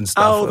 and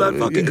stuff. Oh, that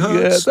fucking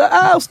hurts.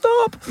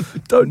 Stop!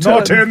 Don't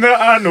Not tell him. in the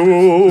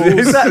annals.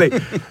 Exactly.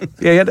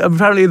 Yeah,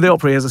 apparently in the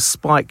opera he has a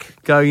spike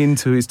going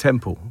into his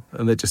temple,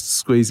 and they're just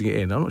squeezing it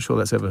in. I'm not sure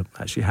that's ever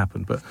actually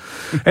happened, but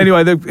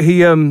anyway,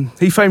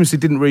 he famously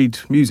didn't read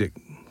music.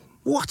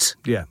 What?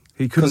 Yeah.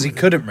 Because he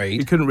couldn't read.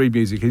 He couldn't read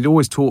music. He'd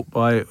always taught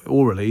by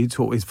orally. He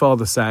taught, his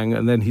father sang,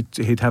 and then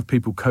he'd have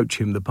people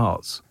coach him the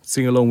parts,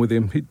 sing along with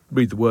him. He'd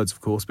read the words, of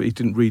course, but he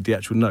didn't read the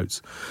actual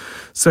notes.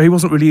 So he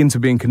wasn't really into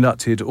being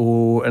conducted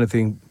or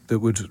anything that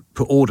would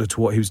put order to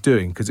what he was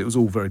doing, because it was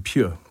all very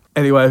pure.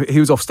 Anyway, he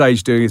was off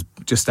stage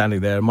just standing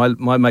there.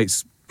 My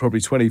mate's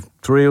probably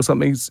 23 or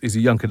something. He's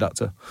a young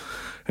conductor.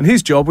 And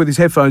his job, with his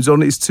headphones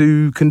on, is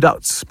to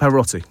conduct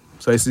Pavarotti.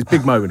 So it's this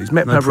big moment. He's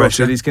met No Pavarotti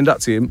pressure. and he's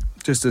conducting him,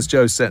 just as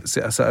Joe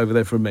sat over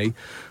there from me,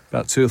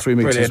 about 2 or 3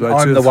 metres Brilliant.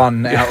 away. I'm the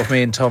one out of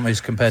me and Tom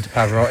who's compared to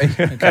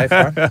Pavarotti. Okay,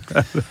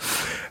 fine.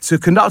 So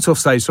conduct off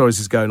stage, sorry,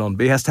 this is going on,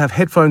 but he has to have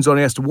headphones on,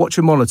 he has to watch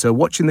a monitor,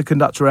 watching the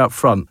conductor out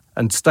front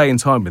and stay in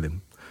time with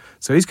him.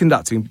 So he's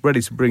conducting,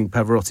 ready to bring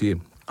Pavarotti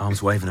in.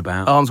 Arms waving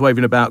about. Arms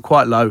waving about,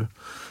 quite low.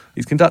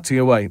 He's conducting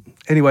away.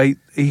 Anyway,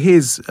 he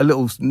hears a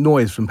little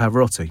noise from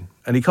Pavarotti,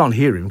 and he can't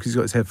hear him because he's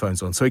got his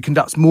headphones on. So he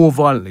conducts more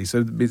violently.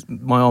 So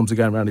my arms are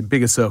going around in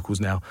bigger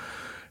circles now.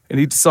 And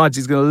he decides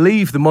he's going to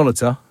leave the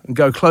monitor and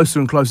go closer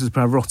and closer to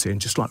Pavarotti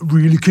and just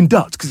really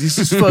conduct, because it's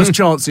his first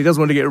chance. He doesn't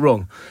want to get it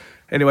wrong.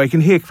 Anyway, he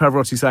can hear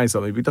Pavarotti saying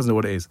something, but he doesn't know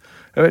what it is.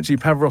 Eventually,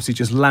 Pavarotti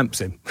just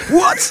lamps him.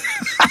 What?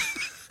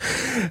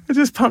 He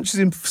just punches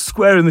him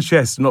square in the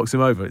chest and knocks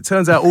him over. It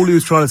turns out all he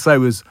was trying to say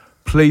was,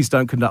 "Please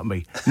don't conduct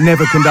me.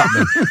 Never conduct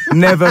me.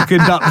 Never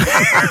conduct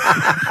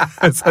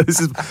me." So this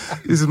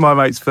is my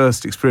mate's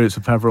first experience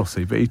with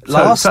Pavarotti, but he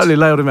totally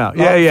lailed him out.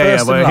 Yeah.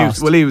 First and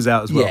last. He was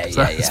out as well. Yeah,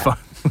 so yeah, it's yeah. fine.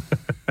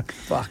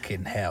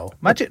 Fucking hell.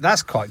 Imagine,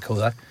 that's quite cool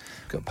though.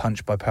 Got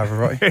punched by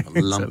Pavarotti.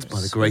 Lumped by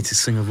the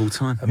greatest singer of all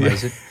time.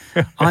 Amazing.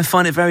 I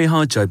find it very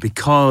hard, Joe,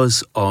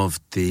 because of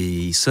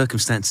the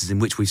circumstances in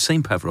which we've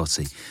seen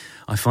Pavarotti.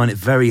 I find it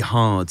very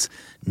hard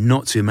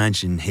not to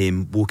imagine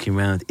him walking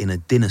around in a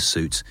dinner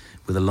suit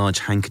with a large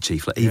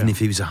handkerchief. Like, even if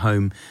he was at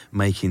home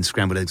making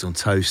scrambled eggs on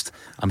toast,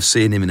 I'm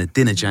seeing him in a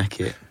dinner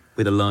jacket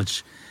with a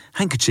large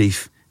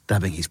handkerchief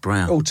dabbing his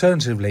brow.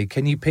 Alternatively,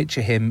 can you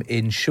picture him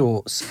in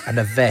shorts and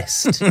a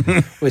vest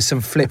with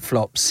some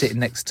flip-flops sitting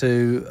next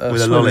to a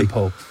With a swimming lolly.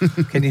 pool?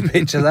 Can you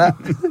picture that?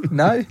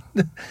 No?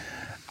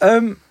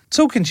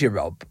 Talking to you,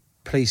 Rob,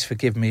 please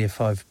forgive me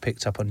if I've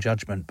picked up on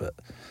judgment, but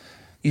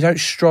you don't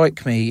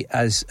strike me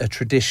as a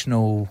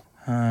traditional,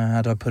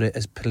 how do I put it,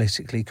 as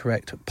politically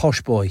correct,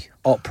 posh boy,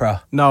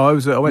 opera, No, I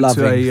went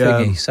loving to a.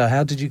 thingy. So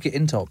how did you get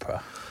into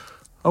opera?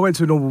 I went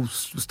to a normal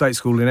state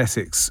school in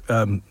Essex,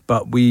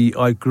 but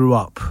I grew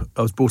up.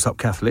 I was brought up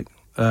Catholic,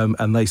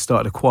 and they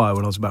started a choir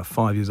when I was about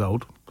 5 years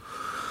old,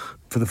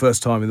 for the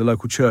first time in the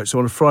local church. So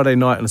on a Friday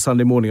night and a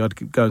Sunday morning,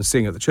 I'd go and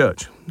sing at the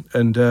church,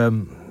 and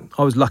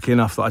I was lucky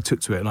enough that I took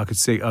to it, and I could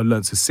sing. I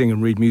learned to sing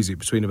and read music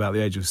between about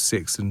the age of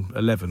 6 and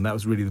 11. That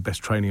was really the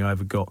best training I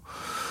ever got.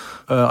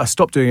 I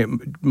stopped doing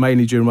it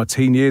mainly during my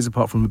teen years,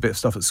 apart from a bit of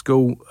stuff at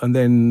school, and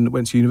then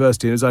went to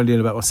university. And it was only in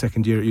about my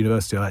second year at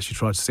university I actually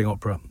tried to sing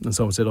opera. And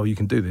someone said, "Oh, you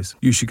can do this.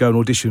 You should go and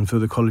audition for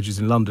the colleges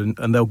in London,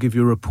 and they'll give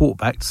you a report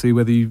back to see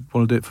whether you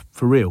want to do it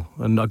for real."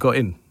 And I got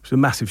in. It was a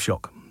massive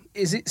shock.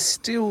 Is it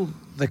still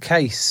the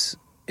case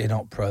in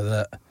opera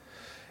that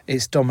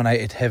it's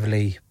dominated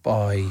heavily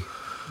by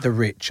the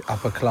rich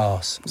upper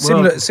class?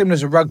 Similar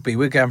to rugby,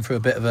 we're going through a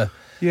bit of a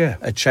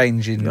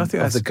change in I think of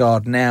that's- the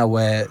guard now,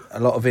 where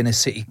a lot of inner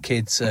city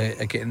kids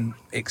are getting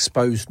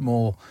exposed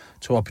more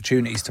to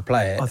opportunities to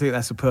play it. I think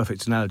that's a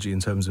perfect analogy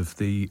in terms of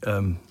the.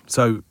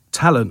 So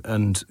talent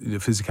and the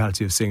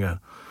physicality of a singer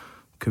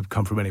could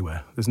come from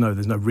anywhere. There's no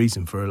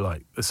reason for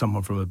like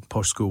someone from a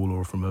posh school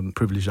or from a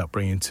privileged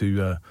upbringing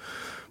to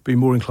be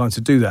more inclined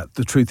to do that.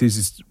 The truth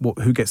is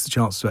who gets the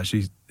chance to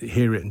actually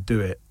hear it and do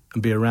it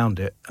and be around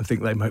it and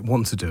think they might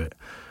want to do it.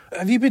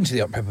 Have you been to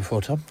the opera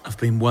before, Tom? I've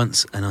been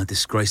once and I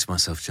disgraced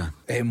myself, Joe.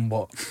 In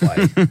what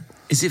way?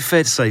 Is it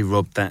fair to say,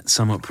 Rob, that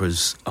some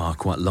operas are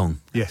quite long?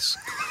 Yes.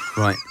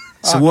 Right.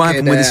 So what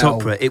happened with this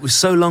opera, it was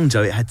so long,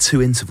 Joe, it had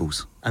 2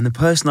 intervals. And the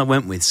person I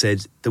went with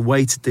said, the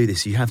way to do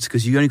this, you have to,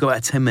 because you only got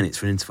about 10 minutes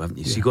for an interval, haven't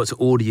you? So you've got to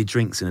order your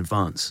drinks in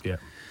advance. Yeah.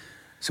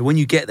 So when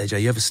you get there, Joe,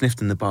 you have a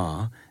sniff in the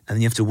bar, and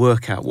then you have to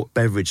work out what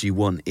beverage you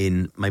want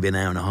in maybe an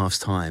hour and a half's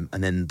time,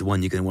 and then the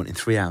one you're going to want in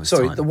 3 hours'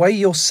 time. Sorry, the way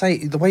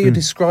you're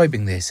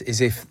describing this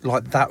is if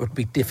like that would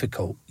be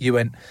difficult. You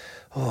went,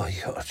 oh,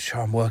 you got to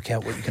try and work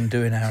out what you can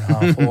do in an hour and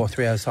a half or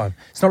 3 hours' time.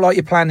 It's not like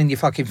you're planning your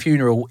fucking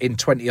funeral in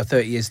 20 or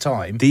 30 years'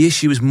 time. The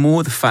issue is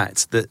more the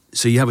fact that,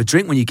 so you have a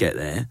drink when you get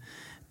there,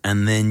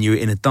 and then you're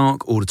in a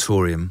dark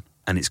auditorium,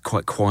 and it's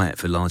quite quiet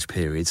for large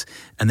periods,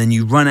 and then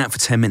you run out for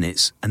 10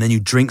 minutes, and then you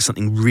drink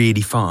something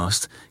really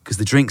fast, because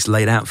the drink's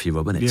laid out for you,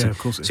 Rob, isn't it? Yeah, so, of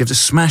course it so you have to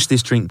smash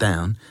this drink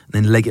down, and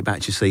then leg it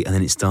back to your seat, and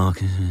then it's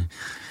dark.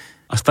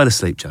 I fell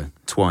asleep, Joe,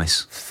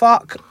 twice.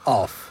 Fuck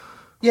off.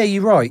 Yeah,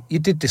 you're right. You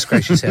did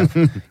disgrace yourself.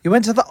 You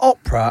went to the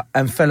opera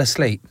and fell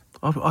asleep.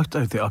 I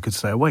don't think I could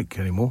stay awake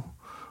anymore.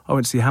 I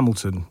went to see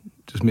Hamilton,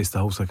 just missed the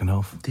whole second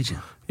half. Did you?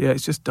 Yeah,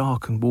 it's just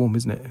dark and warm,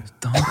 isn't it?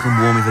 Dark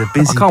and warm, with a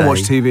busy I can't day. watch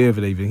TV of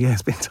an evening. Yeah,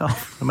 it's been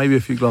tough. And maybe a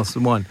few glasses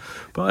of wine.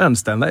 But I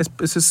understand that.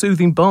 It's a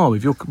soothing balm.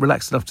 If you're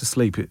relaxed enough to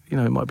sleep, it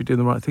might be doing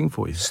the right thing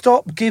for you.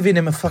 Stop giving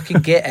him a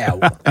fucking get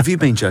out. Have you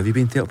been, Joe? Have you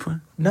been to the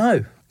opera?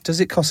 No. Does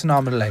it cost an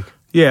arm and a leg?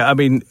 Yeah, I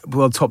mean,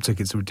 well, top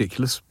tickets are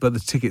ridiculous, but the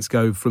tickets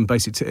go from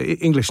basic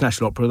English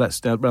National Opera, that's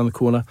down around the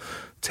corner,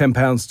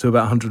 £10 to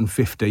about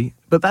 150.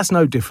 But that's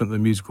no different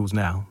than musicals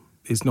now.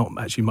 It's not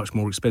actually much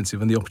more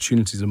expensive, and the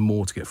opportunities are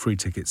more to get free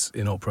tickets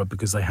in opera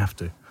because they have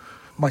to.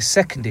 My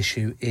second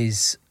issue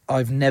is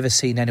I've never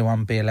seen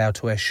anyone be allowed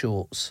to wear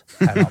shorts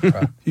at an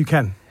opera. You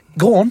can.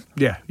 Go on.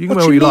 Yeah, you can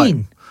What wear do what you you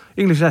mean? like.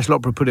 English National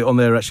Opera put it on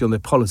their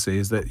policy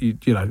is that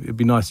it'd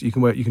be nice. You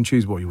can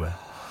choose what you wear.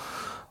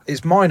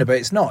 It's minor, but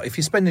it's not. If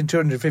you're spending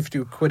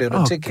 250 quid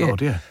on a ticket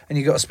God, yeah. and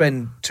you've got to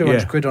spend 200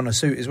 Yeah. quid on a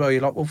suit as well,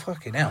 you're like, well,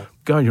 fucking hell.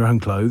 Go in your own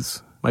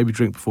clothes. Maybe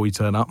drink before you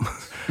turn up.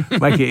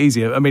 Make it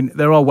easier. I mean,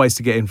 there are ways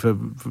to get in for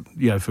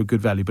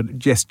good value,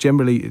 but yes,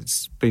 generally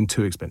it's been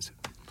too expensive.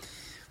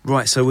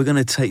 Right, so we're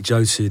going to take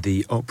Joe to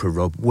the opera,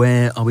 Rob.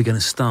 Where are we going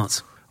to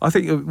start? I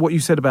think what you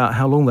said about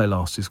how long they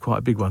last is quite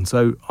a big one.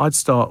 So I'd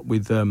start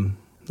with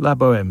La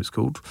Bohème, it's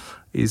called.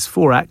 It's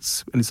 4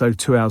 acts and it's only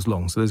 2 hours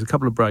long. So there's a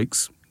couple of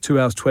breaks. 2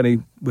 hours 20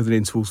 with an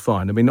interval's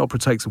fine. I mean, opera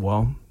takes a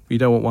while. You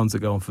don't want ones that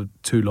go on for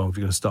too long if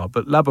you're going to start.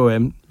 But La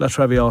Bohème, La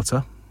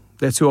Traviata,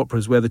 they're 2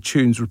 operas where the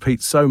tunes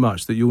repeat so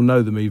much that you'll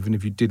know them even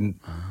if you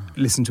didn't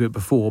listen to it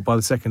before. By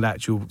the second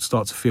act, you'll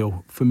start to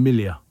feel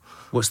familiar.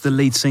 What's the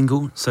lead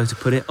single, so to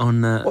put it,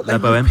 on What, La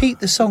they Bohème? repeat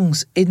the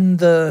songs in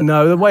the...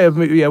 No, the way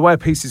a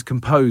piece is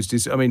composed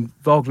is, I mean,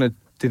 Wagner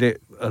did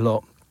it a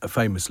lot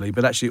famously,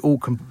 but actually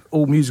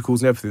all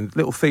musicals and everything,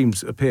 little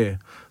themes appear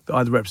that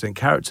either represent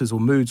characters or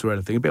moods or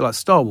anything, a bit like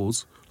Star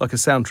Wars, like a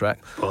soundtrack.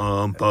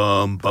 Bum,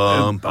 bum,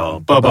 bum,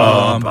 bum, bum,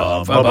 bum,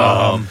 bum,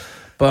 bum.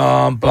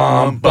 Bum,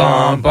 bum,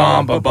 bum,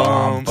 bum, bum,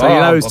 bum. So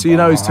you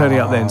know who's turning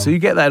up then. So you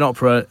get that in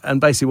opera,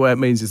 and basically what it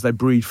means is they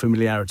breed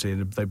familiarity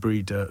and they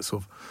breed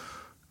sort of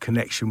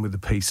connection with the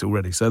piece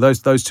already. So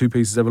those 2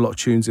 pieces have a lot of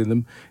tunes in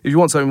them. If you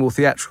want something more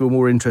theatrical,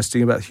 more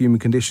interesting about the human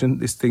condition,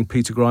 this thing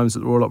Peter Grimes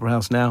at the Royal Opera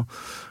House now,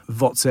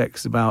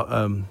 Wozzeck's about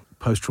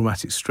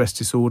post-traumatic stress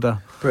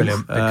disorder.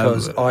 Brilliant,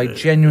 because I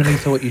genuinely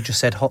thought you just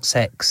said hot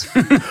sex.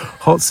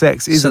 Hot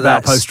sex is So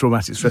about that's-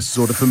 post-traumatic stress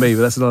disorder for me,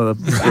 but that's another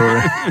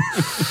story.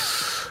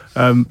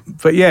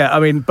 But yeah, I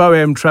mean,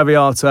 Bohème,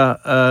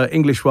 Traviata,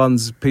 English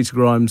ones, Peter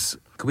Grimes.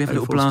 Can we have a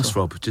little Full blast,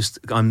 stop. Rob? Just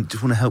want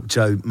to help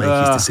Joe make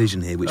his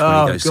decision here, which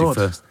one he goes God. to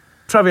first.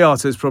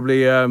 Traviata is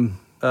probably...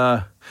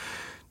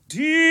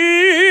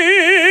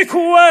 Di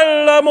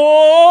quell'amor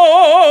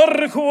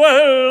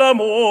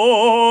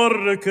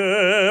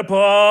che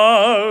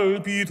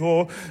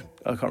palpito.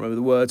 I can't remember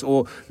the words.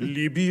 Or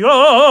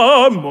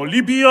Libiamo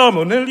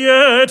nei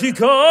lieti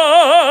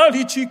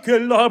calici che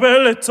la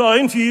bellezza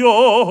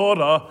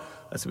infiora.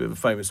 that's a bit of a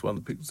famous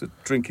one. It's a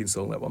drinking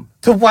song, that one.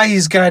 The way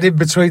he's going in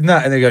between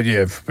that and they go, yeah,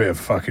 a bit of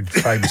fucking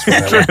famous for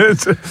that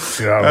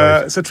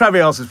one. So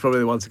Traviata is probably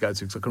the one to go to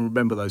because I can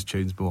remember those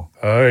tunes more.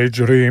 I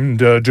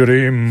dreamed a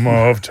dream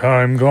of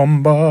time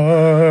gone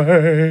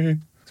by.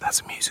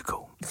 That's a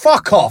musical.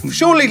 Fuck off.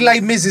 Surely Les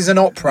Mis is an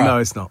opera. No,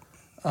 it's not.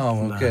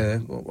 Oh,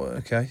 okay.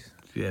 Okay.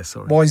 Yeah,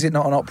 sorry. Why is it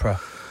not an opera?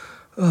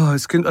 Oh, I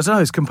don't know.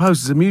 It's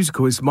composed as a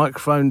musical. It's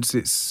microphones.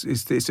 It's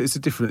a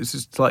different. It's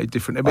just slightly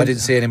different. I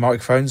didn't see any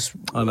microphones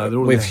I know, they're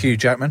all with there. Hugh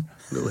Jackman.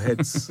 Little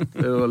heads,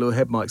 little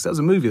head mics. That was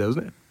a movie, though,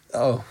 wasn't it?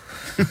 Oh.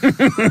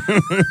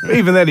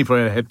 Even then, he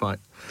probably had a head mic.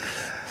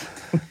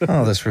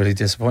 Oh, that's really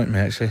disappointing me,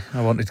 actually.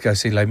 I wanted to go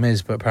see Les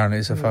Mis, but apparently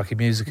it's a fucking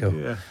musical.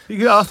 Yeah.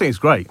 I think it's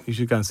great. You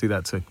should go and see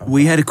that too.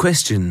 We had a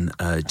question,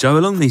 Joe,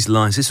 along these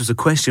lines. This was a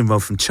question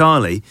rolled from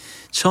Charlie.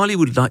 Charlie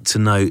would like to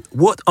know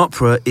what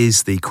opera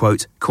is the,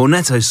 quote,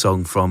 cornetto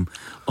song from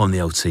on the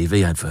old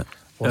TV advert?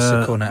 What's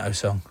the cornetto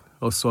song?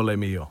 O Sole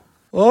Mio.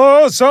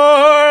 Oh,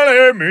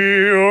 sole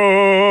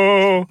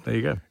mio, There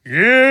you go.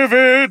 give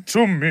it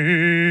to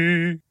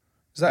me.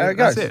 Is that how it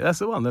goes? That's it. That's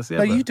the one. That's the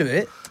No, advert. you do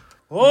it.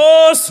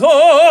 Oh,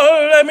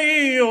 sole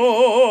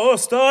mio,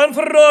 stan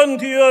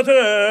fronti a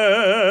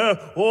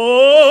te.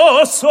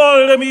 Oh,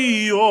 sole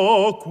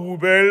mio, cu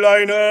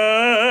bella in e.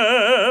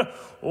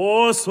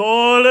 Oh,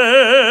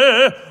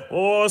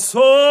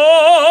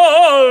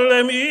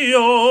 sole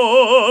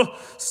mio,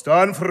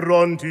 stan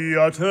fronti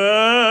a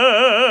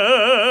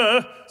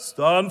te.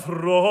 Stan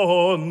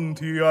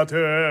fronti a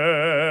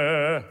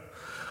te.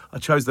 I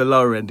chose the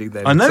lower ending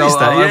then. I noticed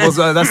that, yeah.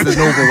 That's the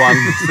normal one.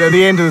 So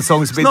the end of the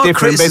song is a bit not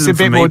different, but it's a criticism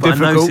bit from me, more but I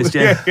difficult. noticed,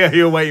 yeah. yeah,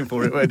 you're waiting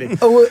for it, weren't you?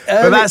 Oh,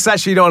 But that's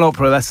actually not an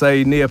opera. That's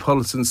a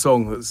Neapolitan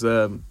song that's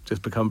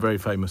just become very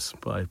famous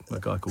by a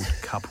guy called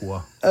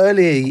Capua.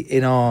 early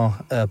in our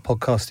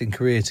podcasting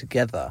career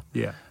together,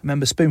 Yeah.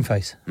 remember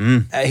Spoonface?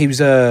 He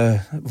was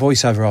a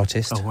voiceover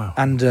artist. Oh, wow.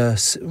 And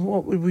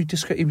what would we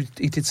describe?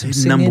 He did some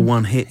His singing. number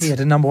one hit. He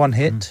had a number one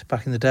hit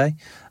back in the day.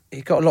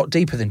 He got a lot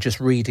deeper than just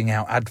reading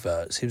out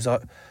adverts. He was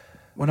like,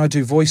 when I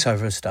do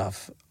voiceover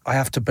stuff, I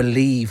have to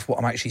believe what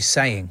I'm actually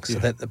saying so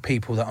that the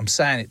people that I'm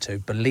saying it to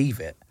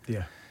believe it.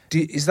 Yeah.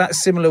 Is that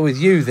similar with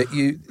you, that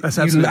you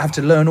absolutely- have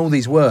to learn all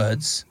these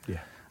words Yeah.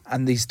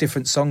 and these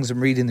different songs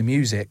and reading the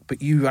music,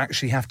 but you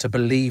actually have to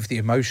believe the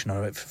emotion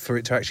of it for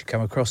it to actually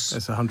come across?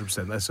 That's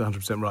 100%. That's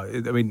 100%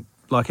 right. I mean,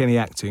 like any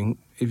acting,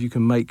 if you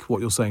can make what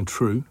you're saying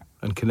true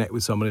and connect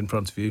with someone in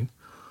front of you,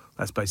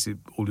 that's basically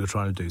all you're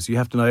trying to do. So you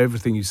have to know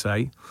everything you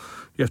say.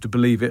 You have to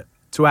believe it.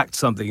 To act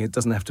something, it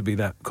doesn't have to be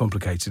that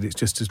complicated. It's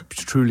just to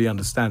truly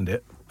understand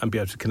it and be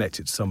able to connect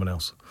it to someone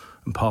else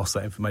and pass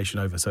that information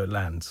over so it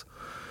lands.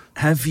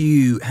 Have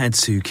you had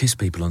to kiss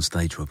people on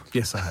stage, Rob?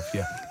 Yes, I have,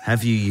 yeah.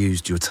 Have you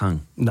used your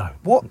tongue? No.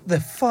 What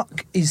the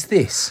fuck is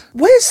this?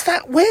 Where's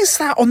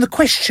that on the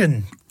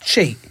question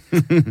sheet?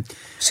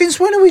 Since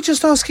when are we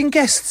just asking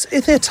guests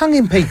if they're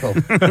tonguing people?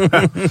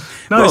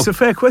 No, it's a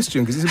fair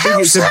question because it's a big.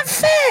 How's that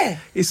fair?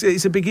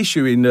 It's a big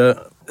issue in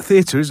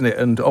theatre, isn't it,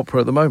 and opera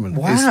at the moment.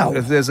 Wow.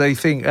 There's a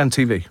thing, and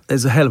TV.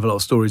 There's a hell of a lot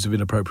of stories of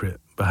inappropriate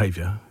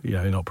behaviour,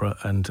 in opera,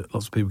 and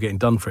lots of people getting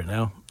done for it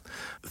now.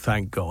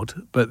 Thank God.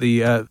 But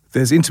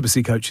there's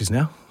intimacy coaches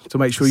now to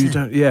make sure you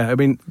don't. Yeah, I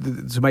mean,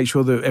 to make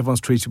sure that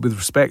everyone's treated with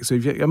respect. So a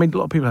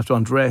lot of people have to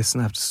undress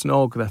and have to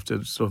snog. They have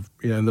to sort of,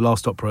 in the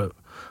last opera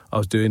I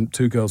was doing,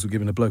 2 girls were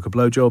giving a bloke a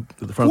blowjob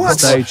at the front of the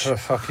stage. Oh,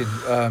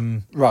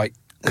 fucking right.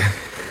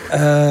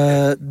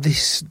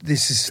 This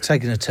is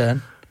taking a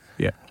turn.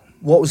 Yeah.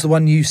 What was the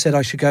one you said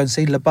I should go and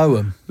see? Le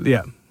Bohème.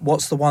 Yeah.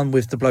 What's the one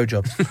with the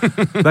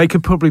blowjobs? They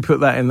could probably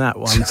put that in that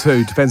one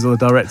too. Depends on the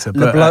director.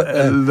 Le But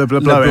Bohème.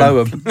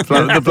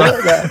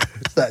 the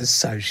That is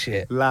so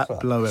shit. La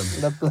blow him.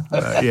 Le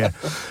Bohème. Yeah.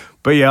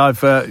 But yeah,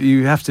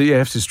 you have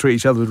to just treat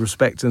each other with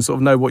respect and sort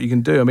of know what you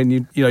can do. I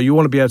mean, you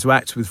want to be able to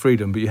act with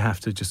freedom, but you have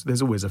to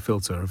there's always a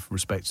filter of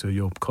respect to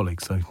your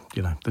colleagues. So,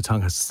 the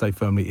tongue has to stay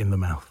firmly in the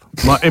mouth.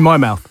 In my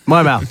mouth.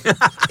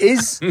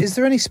 Is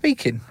there any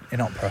speaking in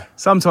opera?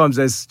 Sometimes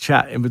there's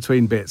chat in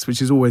between bits, which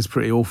is always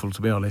pretty awful,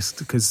 to be honest,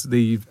 because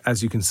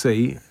as you can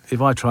see,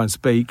 if I try and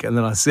speak and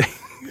then I sing,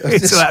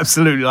 it's an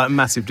absolutely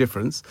massive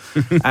difference.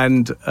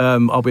 And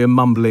I'll be a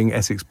mumbling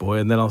Essex boy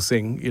and then I'll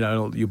sing,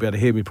 and you'll be able to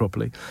hear me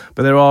properly.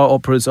 But there are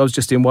operas. I was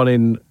just in one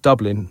in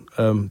Dublin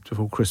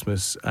before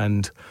Christmas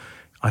and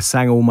I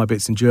sang all my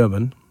bits in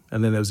German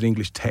and then there was an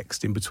English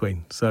text in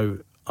between. So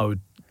I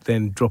would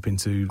then drop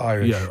into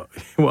Irish.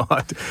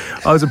 I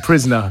was a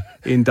prisoner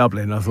in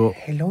Dublin. I thought,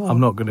 Hello. I'm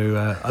not going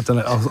to. I don't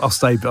know. I'll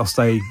stay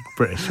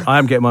British. I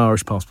am getting my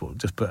Irish passport.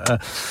 The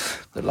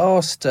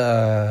last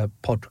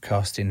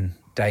podcasting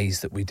days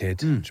that we did.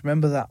 Do you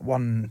remember that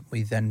one?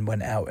 We then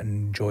went out and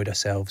enjoyed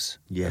ourselves.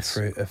 Yes.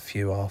 A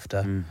few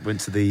after. Went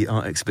to the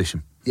art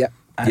exhibition. Yeah.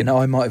 And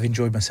I might have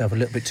enjoyed myself a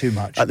little bit too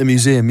much. At the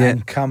museum, yeah.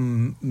 And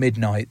come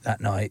midnight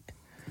that night,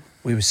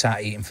 we were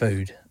sat eating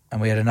food and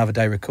we had another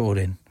day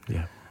recording.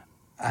 Yeah.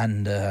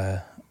 And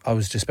I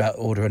was just about to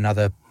order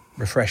another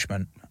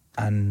refreshment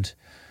and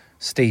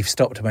Steve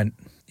stopped and went,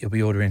 "You'll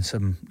be ordering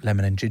some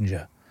lemon and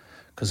ginger."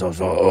 Because I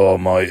was like, "Oh,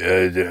 mate,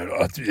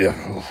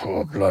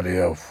 bloody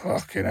hell,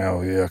 fucking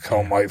hell, yeah, I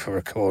can't wait for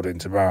recording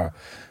tomorrow."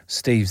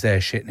 Steve's there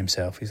shitting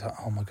himself. He's like,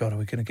 "Oh my God, are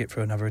we going to get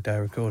through another day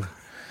of recording?"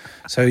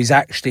 So he's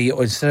actually,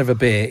 instead of a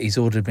beer, he's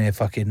ordered me a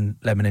fucking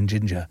lemon and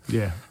ginger.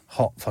 Yeah.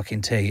 Hot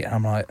fucking tea. And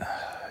I'm like,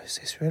 is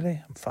this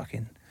really? I'm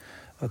fucking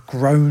a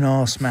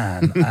grown-ass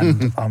man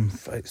and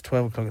it's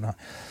 12 o'clock at night.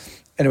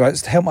 Anyway,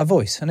 it's to help my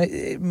voice, and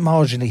it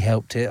marginally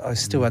helped it. I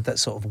still had that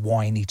sort of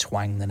whiny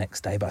twang the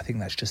next day, but I think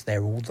that's just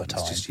there all the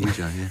time. It's just you,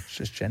 Joe, yeah. It's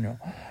just general.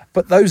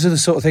 But those are the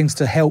sort of things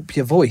to help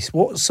your voice.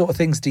 What sort of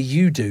things do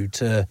you do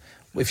to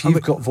If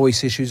you've got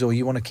voice issues or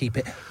you want to keep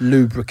it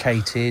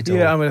lubricated.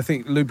 Yeah, I mean, I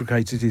think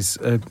lubricated is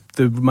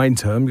the main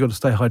term. You've got to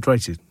stay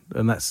hydrated.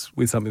 And that's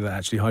with something that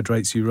actually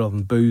hydrates you rather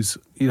than booze.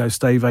 You know,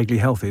 stay vaguely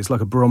healthy. It's like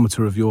a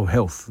barometer of your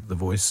health, the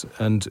voice.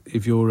 And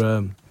if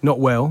you're not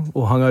well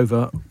or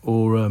hungover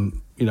or,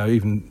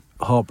 even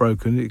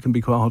heartbroken, it can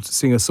be quite hard to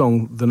sing a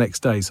song the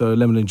next day. So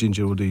lemon and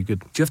ginger will do you good.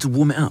 Do you have to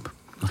warm it up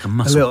like a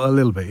muscle? A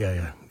little bit,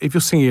 yeah. If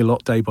you're singing a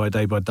lot day by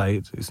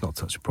day, it's not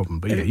such a problem.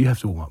 But yeah, you have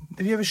to warm up.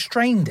 Have you ever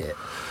strained it?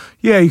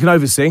 Yeah, you can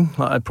over-sing,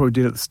 like I probably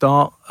did at the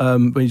start,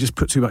 when you just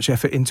put too much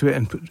effort into it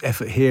and put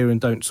effort here and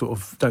don't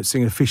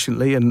sing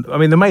efficiently. And I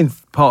mean, the main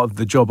part of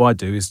the job I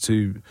do is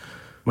to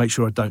make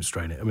sure I don't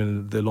strain it. I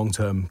mean, the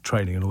long-term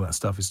training and all that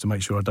stuff is to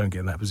make sure I don't get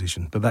in that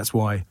position. But that's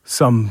why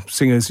some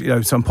singers,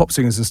 some pop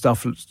singers and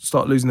stuff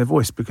start losing their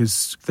voice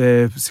because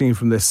they're singing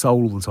from their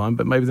soul all the time,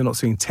 but maybe they're not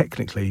singing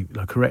technically,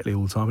 correctly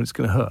all the time, and it's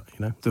going to hurt,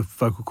 The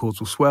vocal cords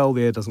will swell,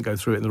 the air doesn't go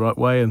through it in the right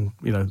way, and,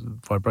 the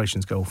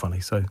vibrations go all funny.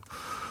 So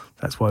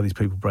that's why these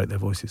people break their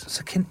voices.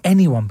 So can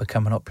anyone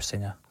become an opera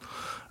singer?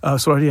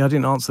 Sorry, I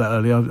didn't answer that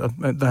earlier.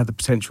 They had the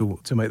potential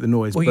to make the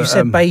noise. Well, you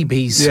said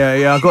babies.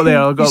 Yeah, I got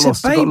there. I got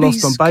lost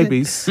on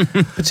babies.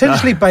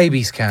 Potentially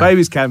babies can.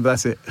 Babies can, but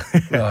that's it.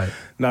 Right.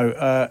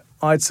 No,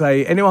 I'd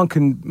say anyone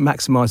can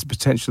maximise the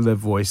potential of their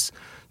voice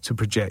to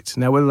project.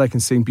 Now, whether they can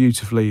sing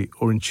beautifully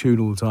or in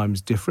tune all the time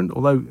is different,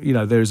 although,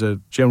 there is a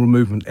general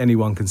movement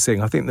anyone can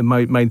sing. I think the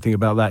main thing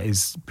about that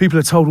is people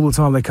are told all the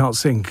time they can't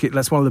sing.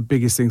 That's one of the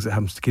biggest things that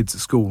happens to kids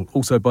at school.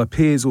 Also by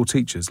peers or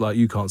teachers, like,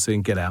 you can't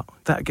sing, get out.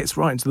 That gets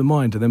right into the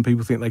mind, and then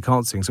people think they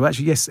can't sing. So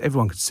actually, yes,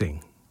 everyone could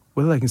sing.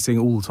 Whether they can sing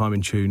all the time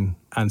in tune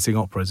and sing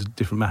opera is a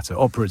different matter.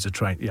 Opera is a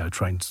trained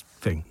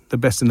thing. The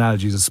best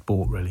analogy is a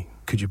sport, really.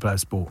 Could you play a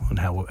sport, and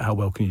how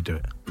well can you do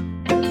it?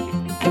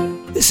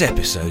 This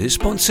episode is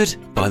sponsored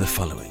by the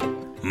following: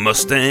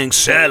 Mustang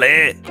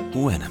Sally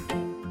Wenham,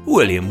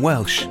 William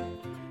Welsh,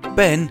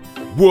 Ben.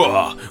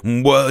 Whoa,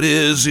 what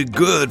is it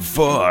good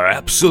for?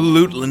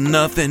 Absolutely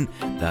nothing.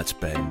 That's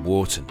Ben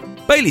Wharton.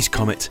 Bailey's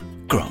Comet,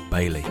 Grant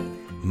Bailey,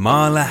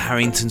 Marla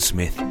Harrington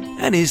Smith,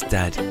 and his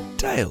dad,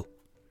 Dale.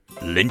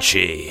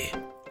 Lynchy.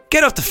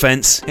 Get Off the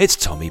Fence, it's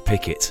Tommy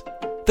Pickett.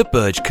 The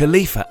Burj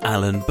Khalifa,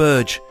 Alan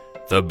Burge.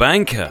 The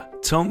Banker,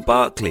 Tom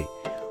Barkley.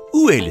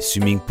 Où est le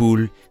swimming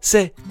pool?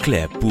 C'est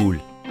Claire Poole.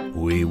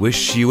 We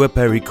wish you a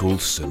Perry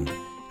Coulson.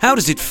 How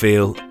does it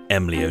feel?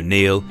 Emily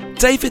O'Neill,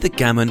 David the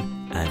Gammon,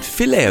 and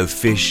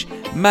Filet-O-Fish,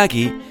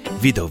 Maggie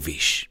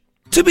Vidovich.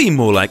 To be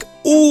more like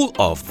all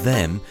of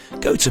them,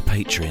 go to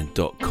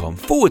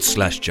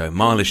patreon.com/Joe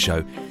Marler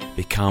Show,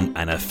 become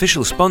an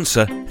official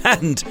sponsor,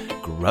 and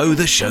grow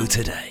the show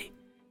today.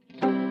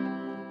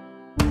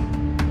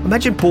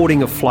 Imagine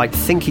boarding a flight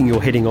thinking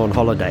you're heading on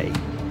holiday,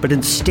 but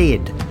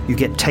instead you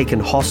get taken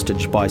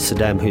hostage by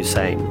Saddam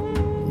Hussein.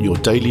 Your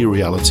daily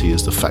reality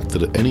is the fact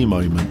that at any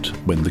moment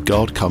when the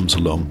guard comes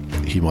along,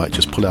 he might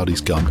just pull out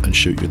his gun and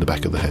shoot you in the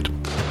back of the head.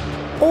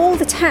 All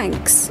the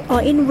tanks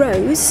are in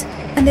rows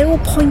and they're all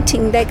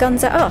pointing their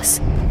guns at us.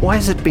 Why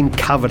has it been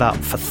covered up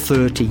for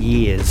 30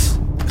 years?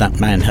 That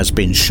man has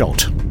been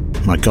shot.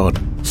 My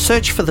God.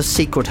 Search for the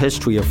secret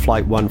history of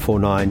Flight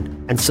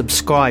 149 and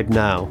subscribe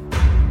now.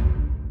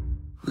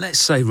 Let's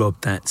say, Rob,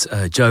 that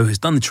Joe has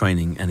done the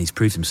training and he's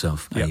proved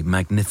himself a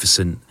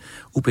magnificent,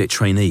 albeit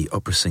trainee,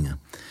 opera singer.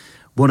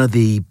 What are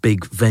the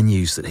big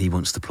venues that he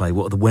wants to play?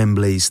 What are the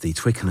Wembleys, the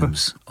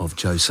Twickenhams of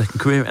Joe's second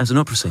career as an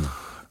opera singer?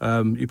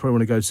 You probably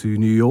want to go to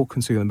New York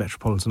and sing at the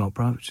Metropolitan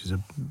Opera, which is a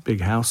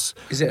big house.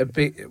 Is it a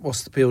big?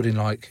 What's the building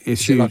like?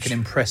 It's huge. It like an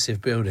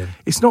impressive building?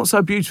 It's not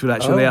so beautiful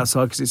actually on the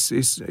outside because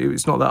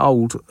it's not that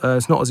old.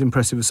 It's not as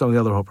impressive as some of the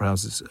other opera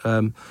houses.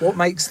 What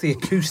makes the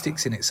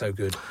acoustics in it so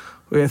good?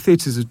 Well,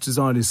 theatres are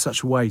designed in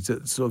such a way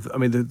that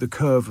the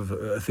curve of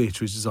a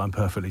theatre is designed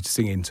perfectly to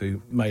sing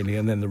into mainly,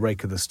 and then the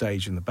rake of the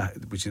stage in the back,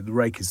 the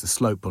rake is the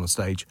slope on a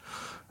stage.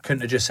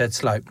 Couldn't have just said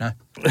slope, no?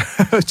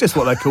 It's just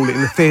what they call it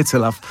in the theatre,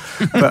 love.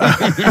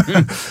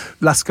 But,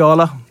 La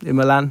Scala in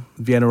Milan,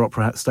 Vienna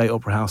State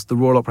Opera House, the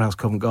Royal Opera House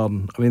Covent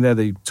Garden. I mean, they're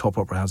the top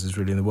opera houses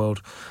really in the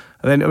world.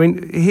 And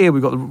then, here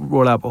we've got the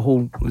Royal Albert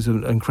Hall, which is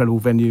an incredible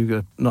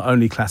venue, not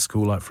only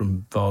classical, like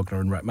from Wagner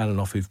and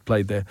Rachmaninoff who've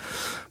played there,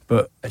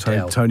 but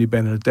Tony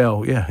Benn and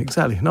Adele. Yeah,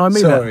 exactly. No, I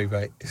mean Sorry,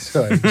 mate.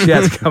 Sorry. She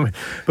had to come in.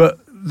 But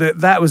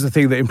that was the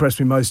thing that impressed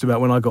me most about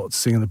when I got to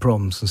sing in the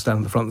proms and stand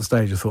at the front of the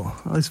stage. I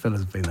thought, those fellas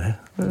have been there.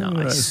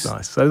 Nice. That's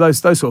nice. So those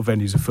sort of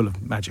venues are full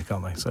of magic,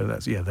 aren't they? So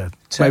that's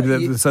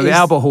the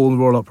Albert Hall and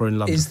the Royal Opera in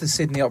London. Is the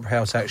Sydney Opera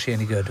House actually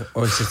any good,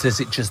 or does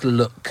it just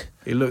look?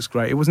 It looks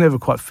great. It was never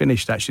quite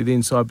finished. Actually, the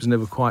inside was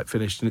never quite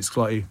finished, and it's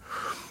slightly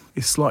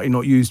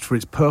not used for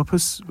its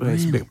purpose. Really?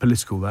 It's a bit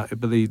political, that.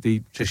 But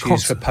just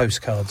used for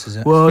postcards, is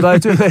it? Well, they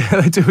do.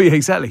 They do. Yeah,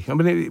 exactly. I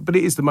mean, but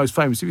it is the most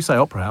famous. If you say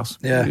opera house,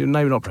 you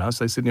name an opera house,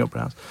 say Sydney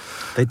Opera House.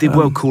 They did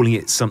well calling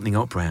it something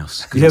opera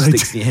house. Yeah, it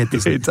sticks in your head,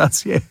 doesn't it? It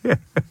does. Yeah.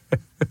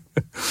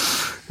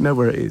 You know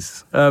where it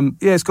is.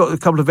 It's got a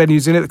couple of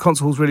venues in it. The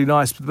concert hall's really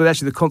nice, but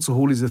actually the concert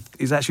hall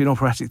is actually an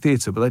operatic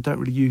theatre, but they don't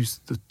really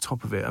use the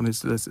top of it. I mean,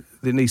 it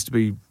needs to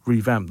be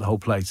revamped, the whole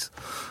place.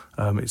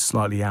 It's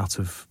slightly out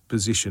of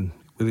position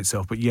with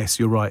itself. But yes,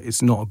 you're right.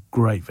 It's not a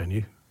great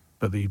venue,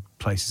 but the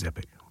place is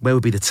epic. Where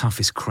would be the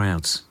toughest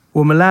crowds?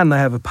 Well, Milan, they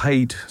have a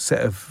paid set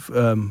of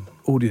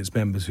audience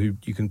members who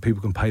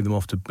people can pay them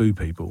off to boo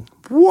people.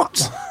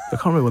 What? I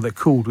can't remember what they're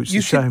called, which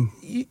is a shame.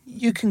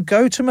 You can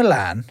go to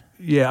Milan.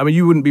 Yeah, I mean,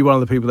 you wouldn't be one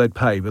of the people they'd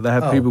pay, but they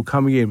have people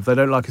coming in if they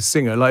don't like a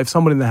singer. Like if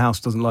someone in the house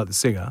doesn't like the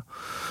singer,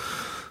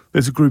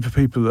 there's a group of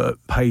people that are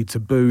paid to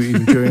boo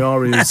even during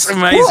arias. That's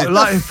amazing.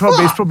 Like, it's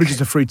probably just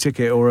a free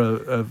ticket or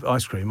a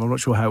ice cream. I'm not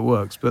sure how it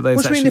works, but there's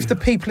What do you mean if the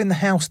people in the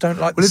house don't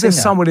like the if singer?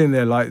 there's someone in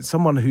there, like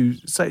someone who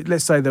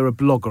let's say they're a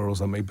blogger or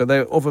something, but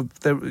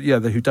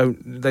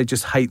they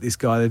just hate this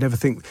guy. They never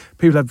think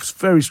people have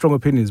very strong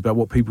opinions about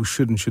what people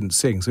should and shouldn't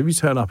sing. So if you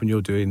turn up and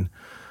you're doing,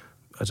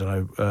 I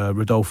don't know,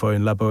 Rodolfo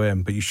in La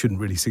Boheme, but you shouldn't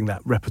really sing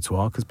that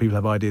repertoire because people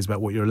have ideas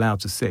about what you're allowed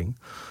to sing,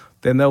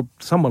 then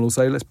someone will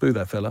say, let's boo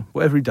that fella,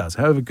 whatever he does,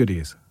 however good he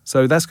is.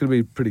 So that's going to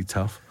be pretty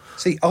tough.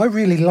 See, I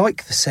really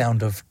like the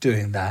sound of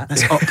doing that.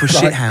 That's opera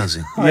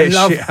shithousing. I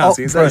love shithousing.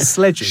 opera It's like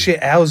sledging.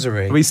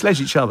 shithousery. We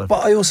sledge each other.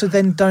 But I also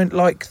then don't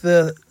like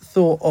the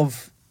thought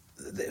of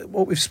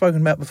what we've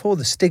spoken about before,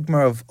 the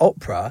stigma of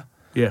opera.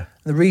 Yeah.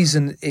 The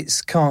reason it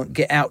can't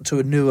get out to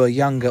a newer,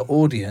 younger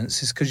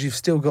audience is because you've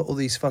still got all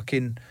these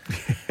fucking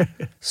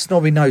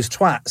snobby-nosed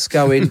twats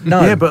going,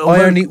 no, Yeah, but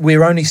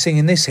we're only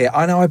singing this here.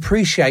 I know I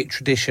appreciate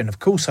tradition, of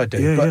course I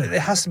do, but there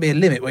has to be a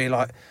limit where you're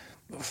like,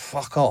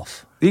 fuck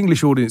off. The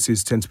English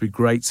audiences tend to be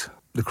great.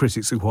 The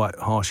critics are quite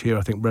harsh here,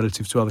 I think,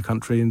 relative to other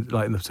countries, in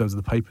terms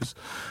of the papers.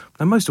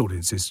 And most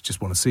audiences just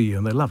want to see you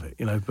and they love it,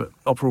 But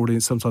opera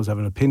audience sometimes have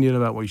an opinion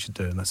about what you should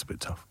do, and that's a bit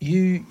tough.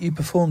 You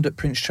performed at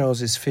Prince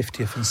Charles's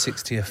 50th and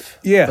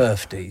 60th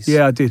birthdays.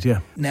 Yeah, I did, yeah.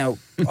 Now,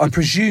 I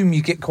presume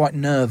you get quite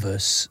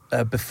nervous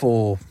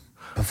before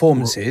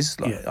performances.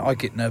 I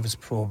get nervous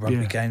before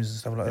rugby games and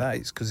stuff like that.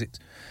 It's because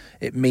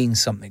it means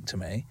something to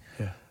me.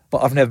 Yeah.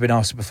 But I've never been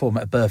asked to perform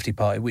at a birthday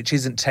party, which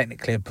isn't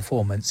technically a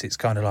performance. It's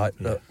kind of like,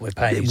 look, we're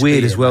paying you to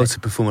Weird be as here, well mate. to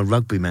perform a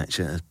rugby match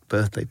at a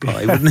birthday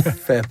party, wouldn't it?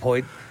 Fair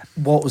point.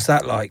 What was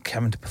that like,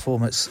 having to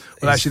perform at...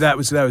 Well, actually, that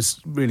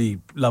was really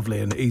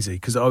lovely and easy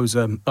because I was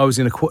in a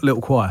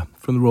little choir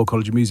from the Royal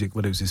College of Music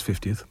when it was his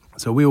 50th.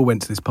 So we all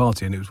went to this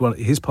party, and it was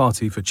his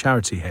party for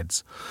charity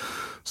heads.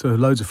 So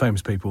loads of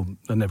famous people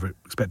I never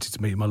expected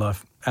to meet in my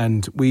life.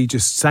 And we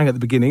just sang at the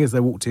beginning as they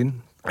walked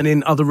in. And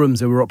in other rooms,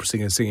 there were opera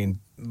singers singing,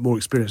 more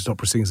experienced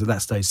opera singers at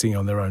that stage singing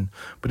on their own.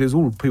 But it was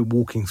all people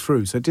walking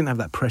through, so it didn't have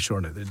that pressure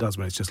on it that it does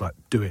when it's just like,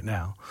 do it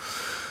now.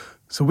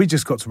 So we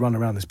just got to run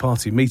around this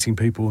party, meeting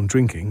people and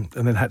drinking,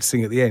 and then had to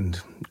sing at the end.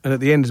 And at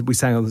the end, we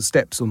sang on the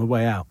steps on the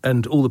way out.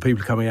 And all the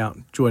people coming out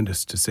joined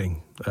us to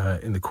sing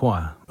in the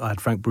choir. I had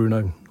Frank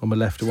Bruno on my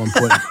left at one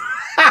point.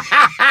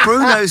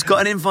 Bruno's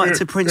got an invite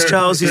to Prince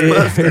Charles's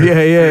birthday.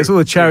 Yeah. It's all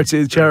the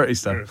charity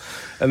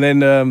stuff. And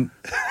then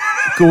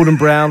Gordon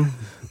Brown.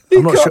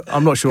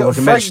 I'm not sure if I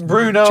can mention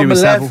Bruno Jimmy on the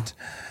Savile. left.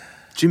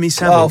 Jimmy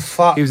Savile. Oh,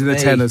 fuck He was in the me.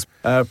 tenors.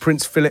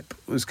 Prince Philip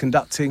was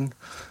conducting.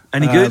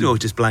 Any good or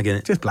just blagging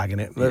it? Just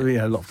blagging it.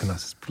 Yeah, a lot of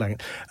conductors blagging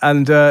it.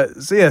 And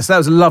so that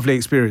was a lovely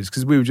experience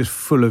because we were just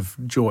full of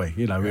joy.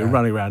 We were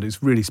running around. It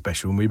was really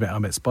special. And I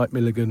met Spike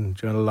Milligan,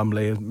 Joanna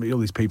Lumley, and all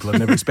these people I'd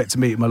never expect to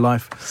meet in my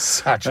life.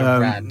 Such a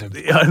random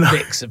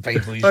mix of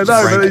people. You I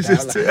know, but it's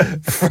just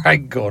just...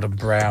 Frank Gordon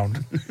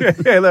Brown. yeah,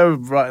 they were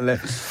right and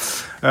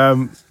left.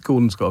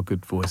 Gordon's got a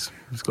good voice.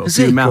 He's got a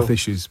few mouth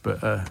issues,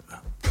 but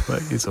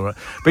it's all right.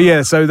 But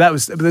yeah, so that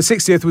was the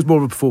 60th was more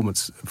of a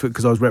performance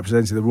because I was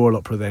representing the Royal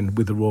Opera then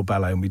with the Royal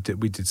Ballet, and we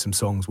did some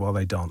songs while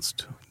they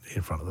danced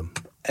in front of them.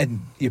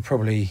 And you're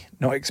probably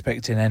not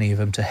expecting any of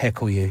them to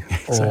heckle you,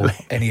 or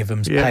any of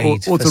them's Yeah,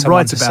 paid or for to someone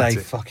write to about say,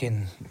 it.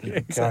 "Fucking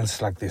go and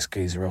slag this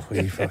geezer off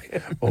with you."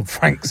 Fucking. Or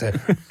Frank said,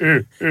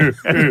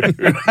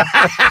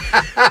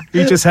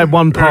 He just had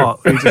one part.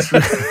 He just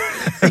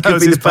It could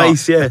be the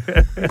bass, yeah.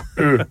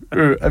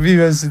 "Have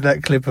you ever seen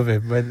that clip of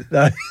him when?"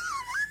 No.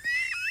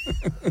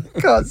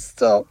 Can't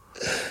stop.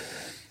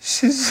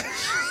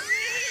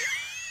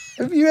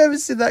 Have you ever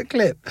seen that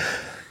clip?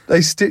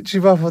 They stitch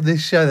him up on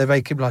this show. They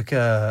make him like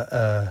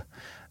an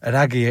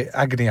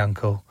agony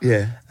uncle.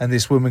 Yeah. And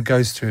this woman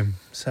goes to him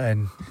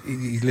saying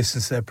he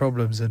listens to their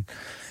problems, and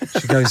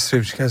she goes to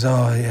him. She goes,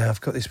 "Oh yeah,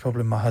 I've got this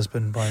problem. My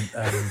husband won't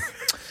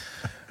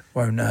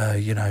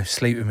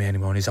sleep with me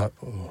anymore." And he's like,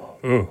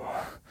 "Oh."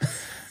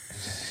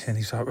 And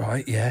he's like,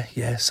 "Right,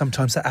 yeah.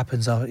 Sometimes that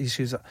happens."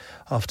 She's like,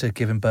 after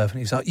giving birth, and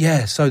he's like,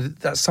 "Yeah, so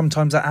that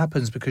sometimes that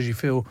happens because you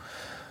feel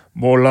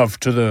more love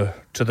to the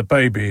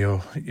baby,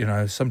 or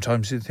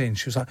sometimes the thing."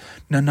 She was like,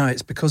 "No,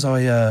 it's because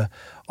I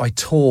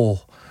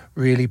tore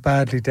really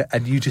badly,"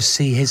 and you just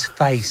see his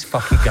face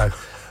fucking go.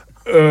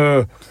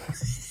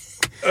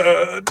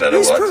 Don't know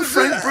Who's what put to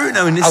Frank do.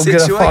 Bruno in this I'm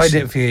situation? going to find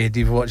it for you.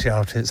 You watch it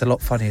after. It's a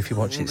lot funnier if you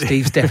watch it.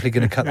 Steve's definitely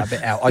going to cut that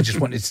bit out. I just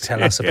wanted to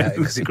tell us about it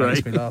because it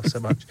makes me laugh so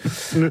much.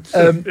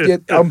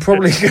 I'm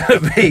probably going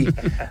to be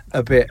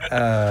a bit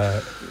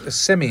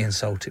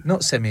semi-insulted.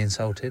 Not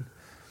semi-insulted,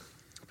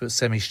 but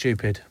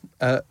semi-stupid.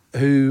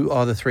 Who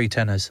are the three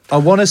tenors? I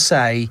want to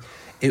say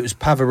it was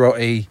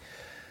Pavarotti,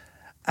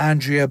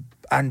 Andrea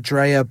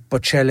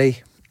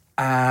Bocelli,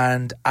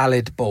 and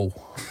Alid Ball.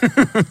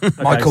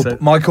 so-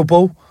 Michael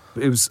Ball.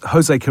 It was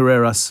Jose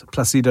Carreras,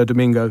 Placido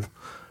Domingo,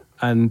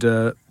 and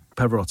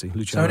Pavarotti.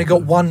 Luciano. So only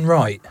got one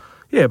right.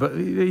 Yeah, but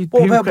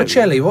What about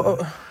Bocelli?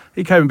 What?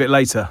 He came a bit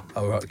later.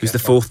 Oh, right. He was the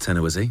fourth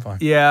tenor, was he? Fine.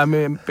 Yeah, I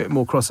mean, a bit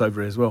more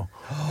crossover as well.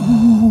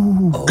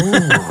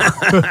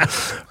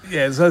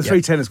 Yeah, so the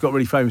three tenors got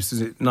really famous in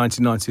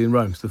 1990 in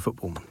Rome, the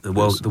football. The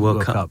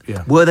World Cup.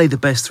 Yeah. Were they the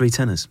best three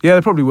tenors? Yeah,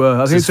 they probably were.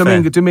 I think This is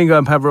fair. Domingo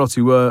and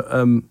Pavarotti were.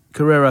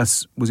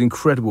 Carreras was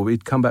incredible.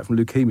 He'd come back from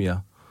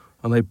leukemia,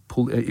 and they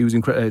pulled. He was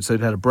incredible. So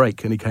he'd had a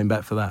break, and he came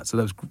back for that. So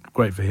that was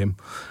great for him,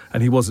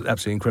 and he was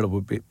absolutely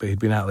incredible. But he'd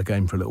been out of the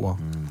game for a little while.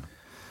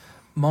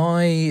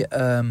 My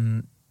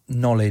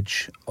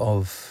knowledge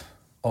of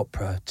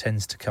opera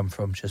tends to come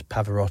from just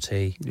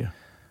Pavarotti, Yeah.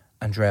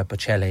 Andrea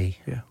Bocelli,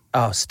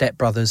 Yeah. Step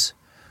Brothers,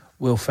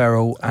 Will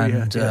Ferrell, Oh, yeah,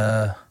 and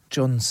yeah.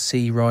 John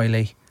C.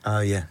 Reilly. Oh,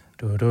 yeah.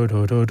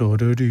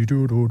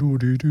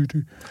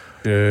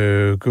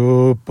 Say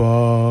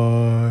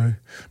goodbye.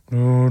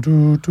 Do,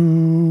 do,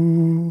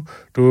 do.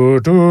 Do,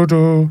 do,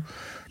 do.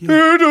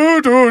 Do,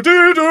 do, do,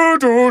 do,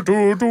 do,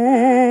 do,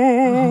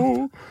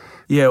 do.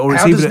 Yeah, or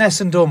it's How does even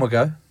Nessun Dorma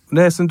go?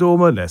 Nessun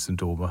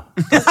Dorma.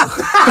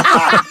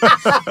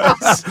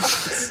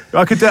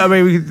 I could. I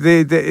mean,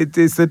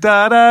 it's the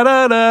da da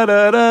da da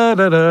da da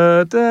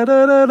da da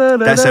da da.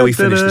 That's how we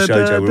finished the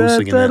show, Joe. We're all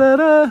singing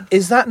that.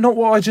 Is that not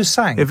what I just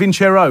sang? Yeah,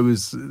 Vincero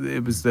was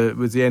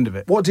the end of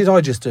it. What did I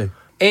just do?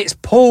 It's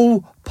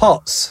Paul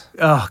Potts.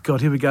 Oh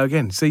God, here we go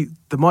again. See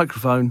the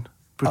microphone.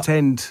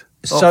 Pretend.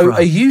 So opera.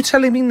 are you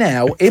telling me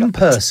now, in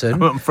person,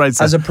 I'm afraid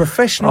so. as a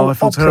professional I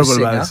feel opera terrible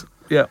singer, about it.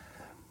 Yeah,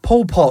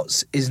 Paul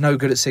Potts is no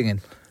good at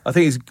singing? I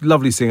think he's a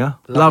lovely singer,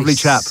 Lovely lovely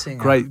chap,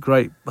 singer.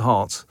 great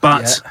heart.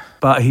 But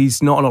But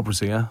he's not an opera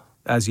singer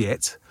as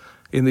yet.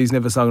 He's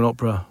never sung an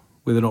opera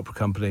with an opera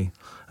company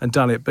and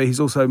done it. But he's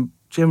also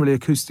generally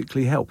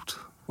acoustically helped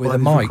With by a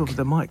the mic. With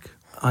a mic.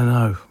 I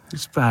know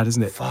it's bad,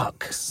 isn't it?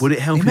 Fuck. would it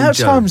help The him, amount of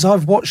Joe? times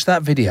I've watched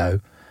that video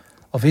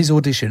of his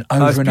audition Oh,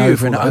 over it's and over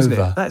beautiful, and though, isn't it?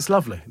 over. That's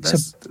lovely.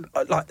 That's,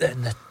 Like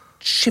the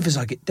shivers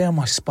I get down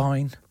my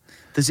spine.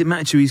 Does it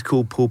matter he's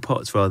called Paul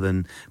Potts rather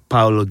than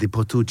Paolo Di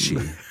Potucci?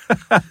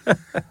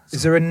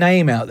 Is there a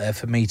name out there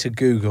for me to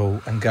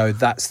Google and go,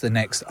 that's the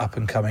next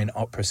up-and-coming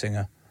opera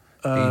singer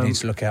that you need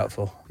to look out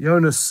for?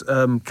 Jonas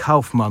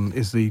Kaufmann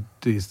is the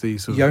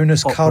sort of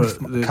Jonas opera-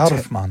 Kaufmann. the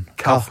Kaufmann.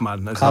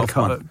 Kaufmann.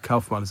 Kaufmann.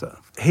 Kaufmann is that?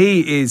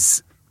 He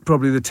is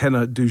probably the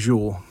tenor du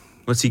jour.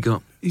 What's he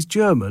got? He's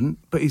German,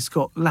 but he's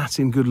got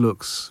Latin good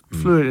looks,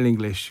 fluent in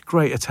English,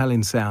 great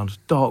Italian sound,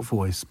 dark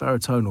voice,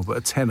 baritonal, but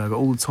a tenor, got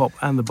all the top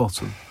and the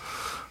bottom.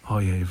 Oh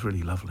yeah, he's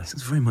really lovely.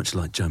 It's very much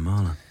like Joe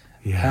Marler.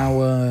 Yeah. How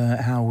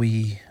are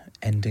we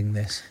ending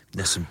this?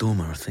 Nessun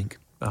Dorma, I think.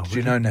 Oh, Do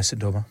you know Nessun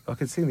Dorma? I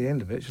can sing the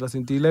end of it. Shall I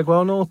sing Di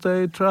legua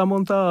notte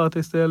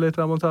tramontate stelle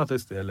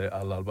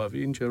all'alba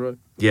vincero?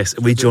 Yes,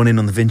 we join in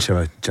on the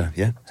Vincero, Joe,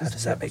 yeah? How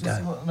does that bit go?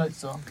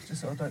 Just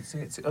so I don't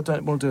sing it. I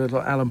don't want to do it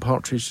like Alan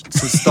Partridge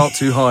to start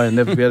too high and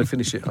never be able to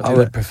finish it. I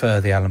would prefer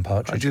the Alan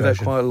Partridge I do that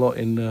version. quite a lot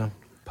in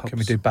pubs. Can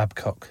we do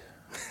Babcock?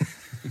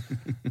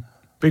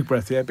 Big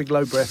breath, yeah, big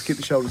low breath, keep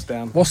the shoulders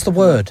down. What's the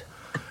word?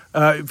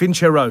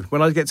 Vincero.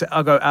 When I get to,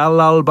 I'll go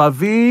all'alba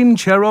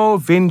vincero,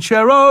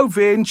 vincero,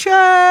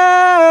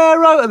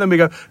 vincero, and then we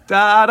go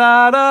da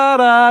da da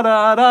da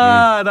da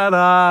da da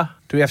da.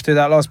 Do we have to do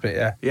that last bit,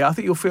 yeah? Yeah, I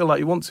think you'll feel like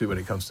you want to when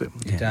it comes to it.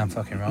 You're damn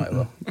fucking right, I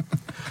will.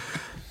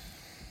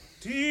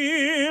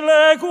 Di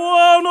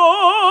legua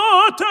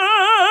notte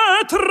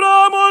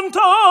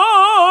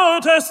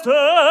tramontate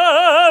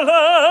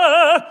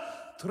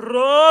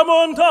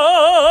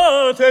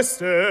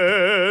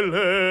stelle,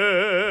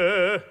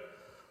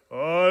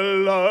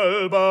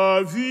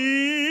 all'alba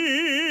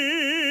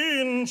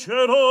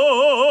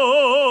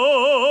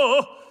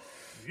vincerò,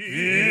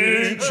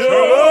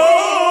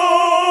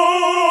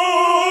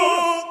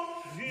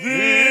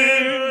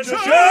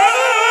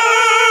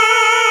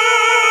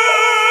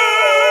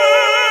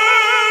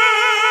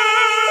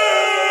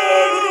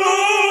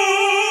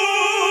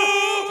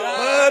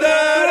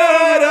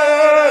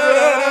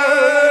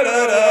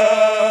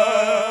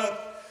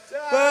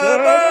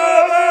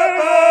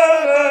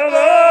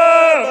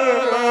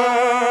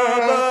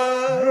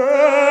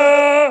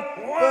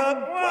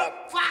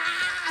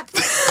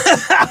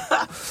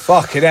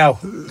 Fucking hell.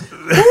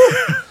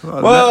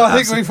 Well, I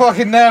think we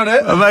fucking nailed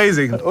it.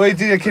 Amazing. We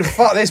can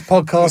fuck this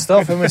podcast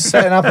off and we're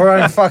setting up our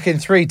own fucking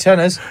three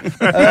tenors.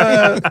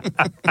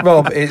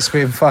 Rob, it's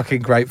been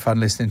fucking great fun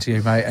listening to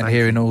you, mate, and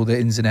hearing all the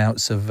ins and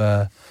outs of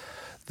the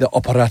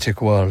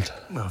operatic world.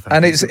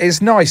 And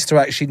it's nice to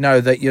actually know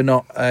that you're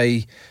not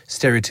a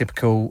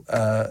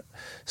stereotypical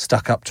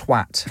stuck-up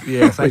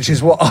twat, which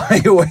is what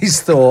I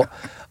always thought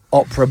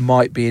opera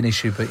might be an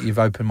issue, but you've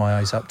opened my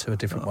eyes up to a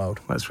different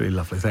world. That's really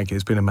lovely. Thank you.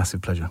 It's been a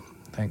massive pleasure.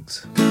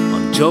 Thanks.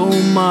 On Joe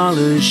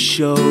Marler's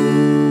show.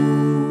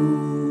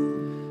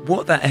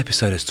 What that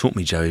episode has taught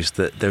me, Joe, is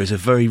that there is a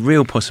very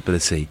real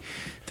possibility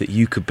that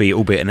you could be,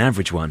 albeit an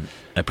average one,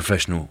 a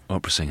professional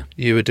opera singer.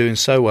 You were doing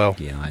so well.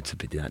 Yeah, I had to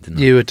do that, didn't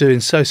I? You were doing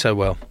so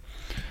well.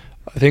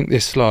 I think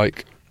this,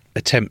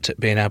 attempt at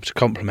being able to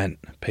compliment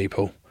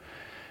people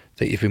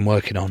that you've been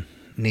working on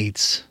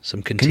needs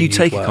some continued Can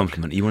you take work. a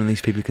compliment? Are you one of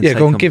these people who can Yeah, take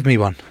go on, give me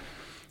one.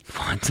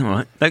 Fine, all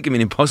right. Don't give me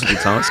an impossible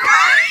task.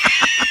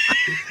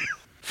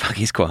 Fuck,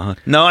 he's quite hard.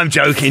 No, I'm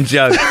joking,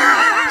 Joe.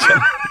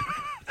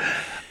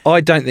 I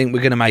don't think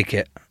we're going to make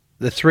it.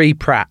 The three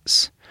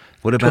Pratts.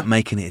 What about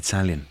making it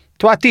Italian?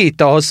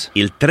 Tuatitos.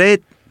 Il tre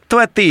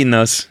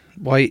tuatinos.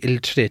 Why il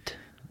trit?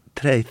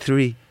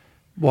 Three.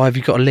 Why have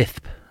you got a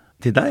lisp?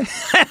 Did I?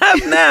 I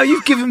have now.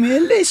 You've given me a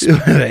list.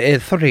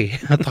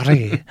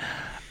 Three.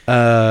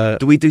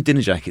 Do we do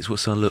dinner jackets?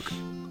 What's our look?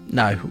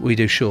 No, we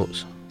do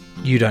shorts.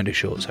 You don't do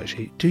shorts,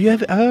 actually. Do you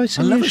ever? Oh,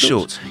 I love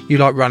shorts. You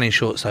like running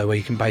shorts, though, where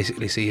you can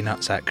basically see your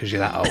nutsack because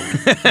you're that old.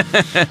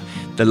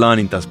 The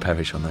lining does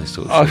perish on those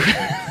sorts of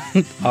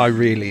shorts. I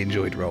really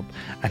enjoyed Rob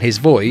and his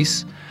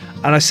voice,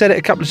 and I said it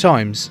a couple of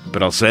times.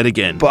 But I'll say it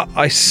again. But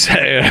I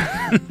said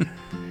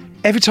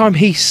every time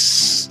he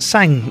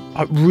sang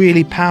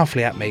really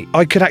powerfully at me,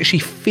 I could actually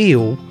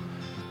feel.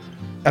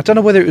 I don't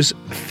know whether it was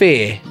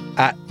fear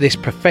at this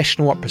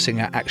professional opera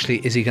singer.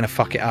 Actually, is he going to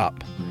fuck it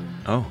up?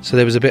 Oh. So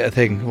there was a bit of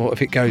thing, what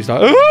if it goes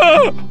like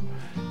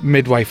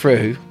midway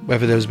through,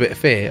 whether there was a bit of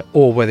fear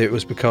or whether it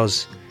was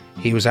because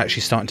he was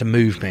actually starting to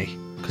move me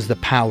because the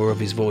power of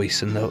his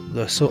voice and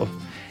the sort of...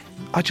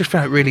 I just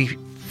found it really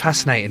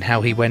fascinating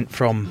how he went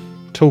from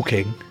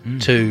talking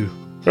to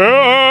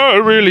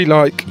really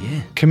like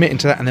committing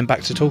to that and then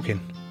back to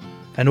talking.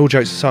 And all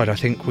jokes aside, I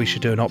think we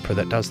should do an opera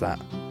that does that.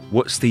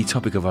 What's the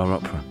topic of our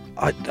opera?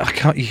 I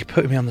can't... You're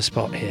putting me on the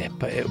spot here,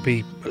 but it'll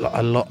be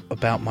a lot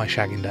about my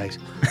shagging days.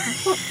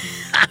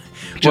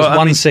 Just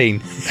one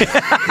scene.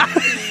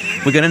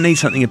 We're going to need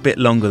something a bit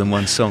longer than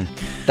one song.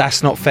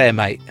 That's not fair,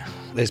 mate.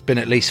 There's been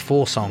at least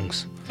 4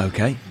 songs.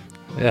 Okay.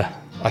 Yeah,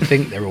 I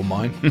think they're all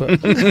mine. But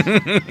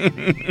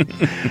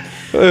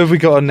who have we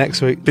got on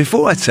next week?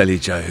 Before I tell you,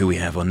 Joe, who we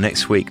have on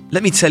next week,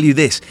 let me tell you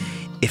this.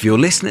 If you're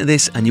listening to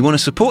this and you want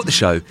to support the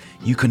show,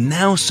 you can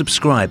now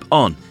subscribe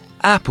on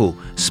Apple,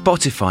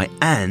 Spotify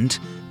and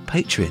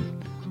Patreon.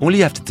 All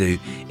you have to do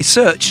is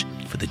search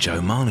for The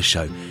Joe Marler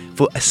Show.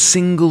 For a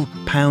single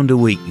 £1 a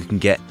week, you can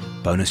get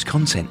bonus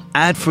content,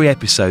 ad-free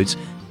episodes,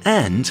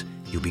 and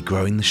you'll be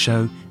growing the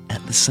show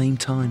at the same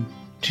time.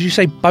 Did you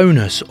say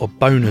bonus or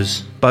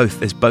boners? Both.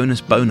 There's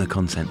boner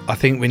content. I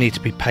think we need to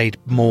be paid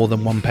more than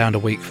 £1 a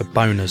week for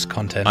bonus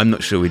content. I'm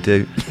not sure we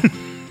do.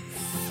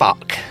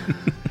 Fuck.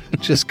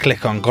 Just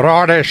click on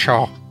Grade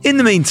Show. In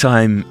the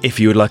meantime, if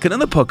you would like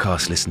another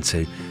podcast to listen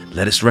to,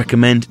 let us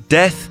recommend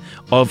Death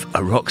of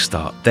a Rock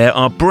Star. There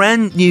are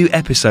brand new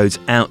episodes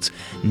out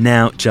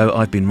now. Joe,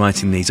 I've been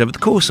writing these over the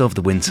course of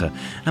the winter,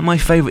 and my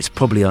favourites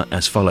probably are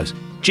as follows: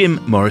 Jim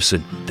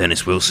Morrison,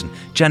 Dennis Wilson,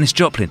 Janis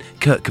Joplin,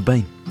 Kurt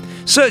Cobain.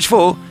 Search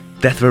for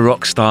Death of a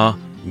Rock Star,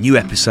 new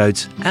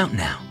episodes out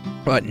now.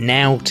 Right,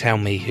 now tell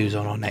me who's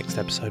on our next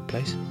episode,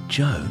 please.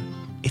 Joe,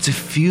 it's a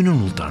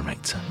funeral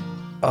director.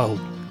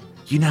 Oh.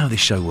 You know how this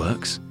show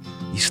works.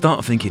 You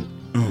start thinking,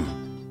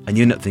 and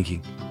you end up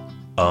thinking,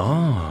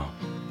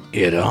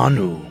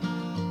 Iranu.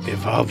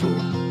 Evavu.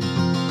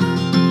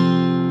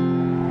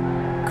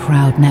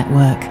 Crowd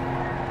Network,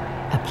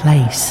 a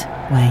place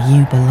where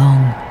you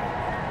belong.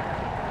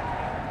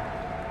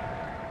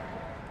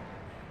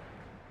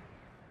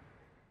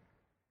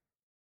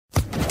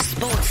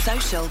 Sports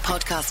Social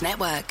Podcast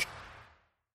Network.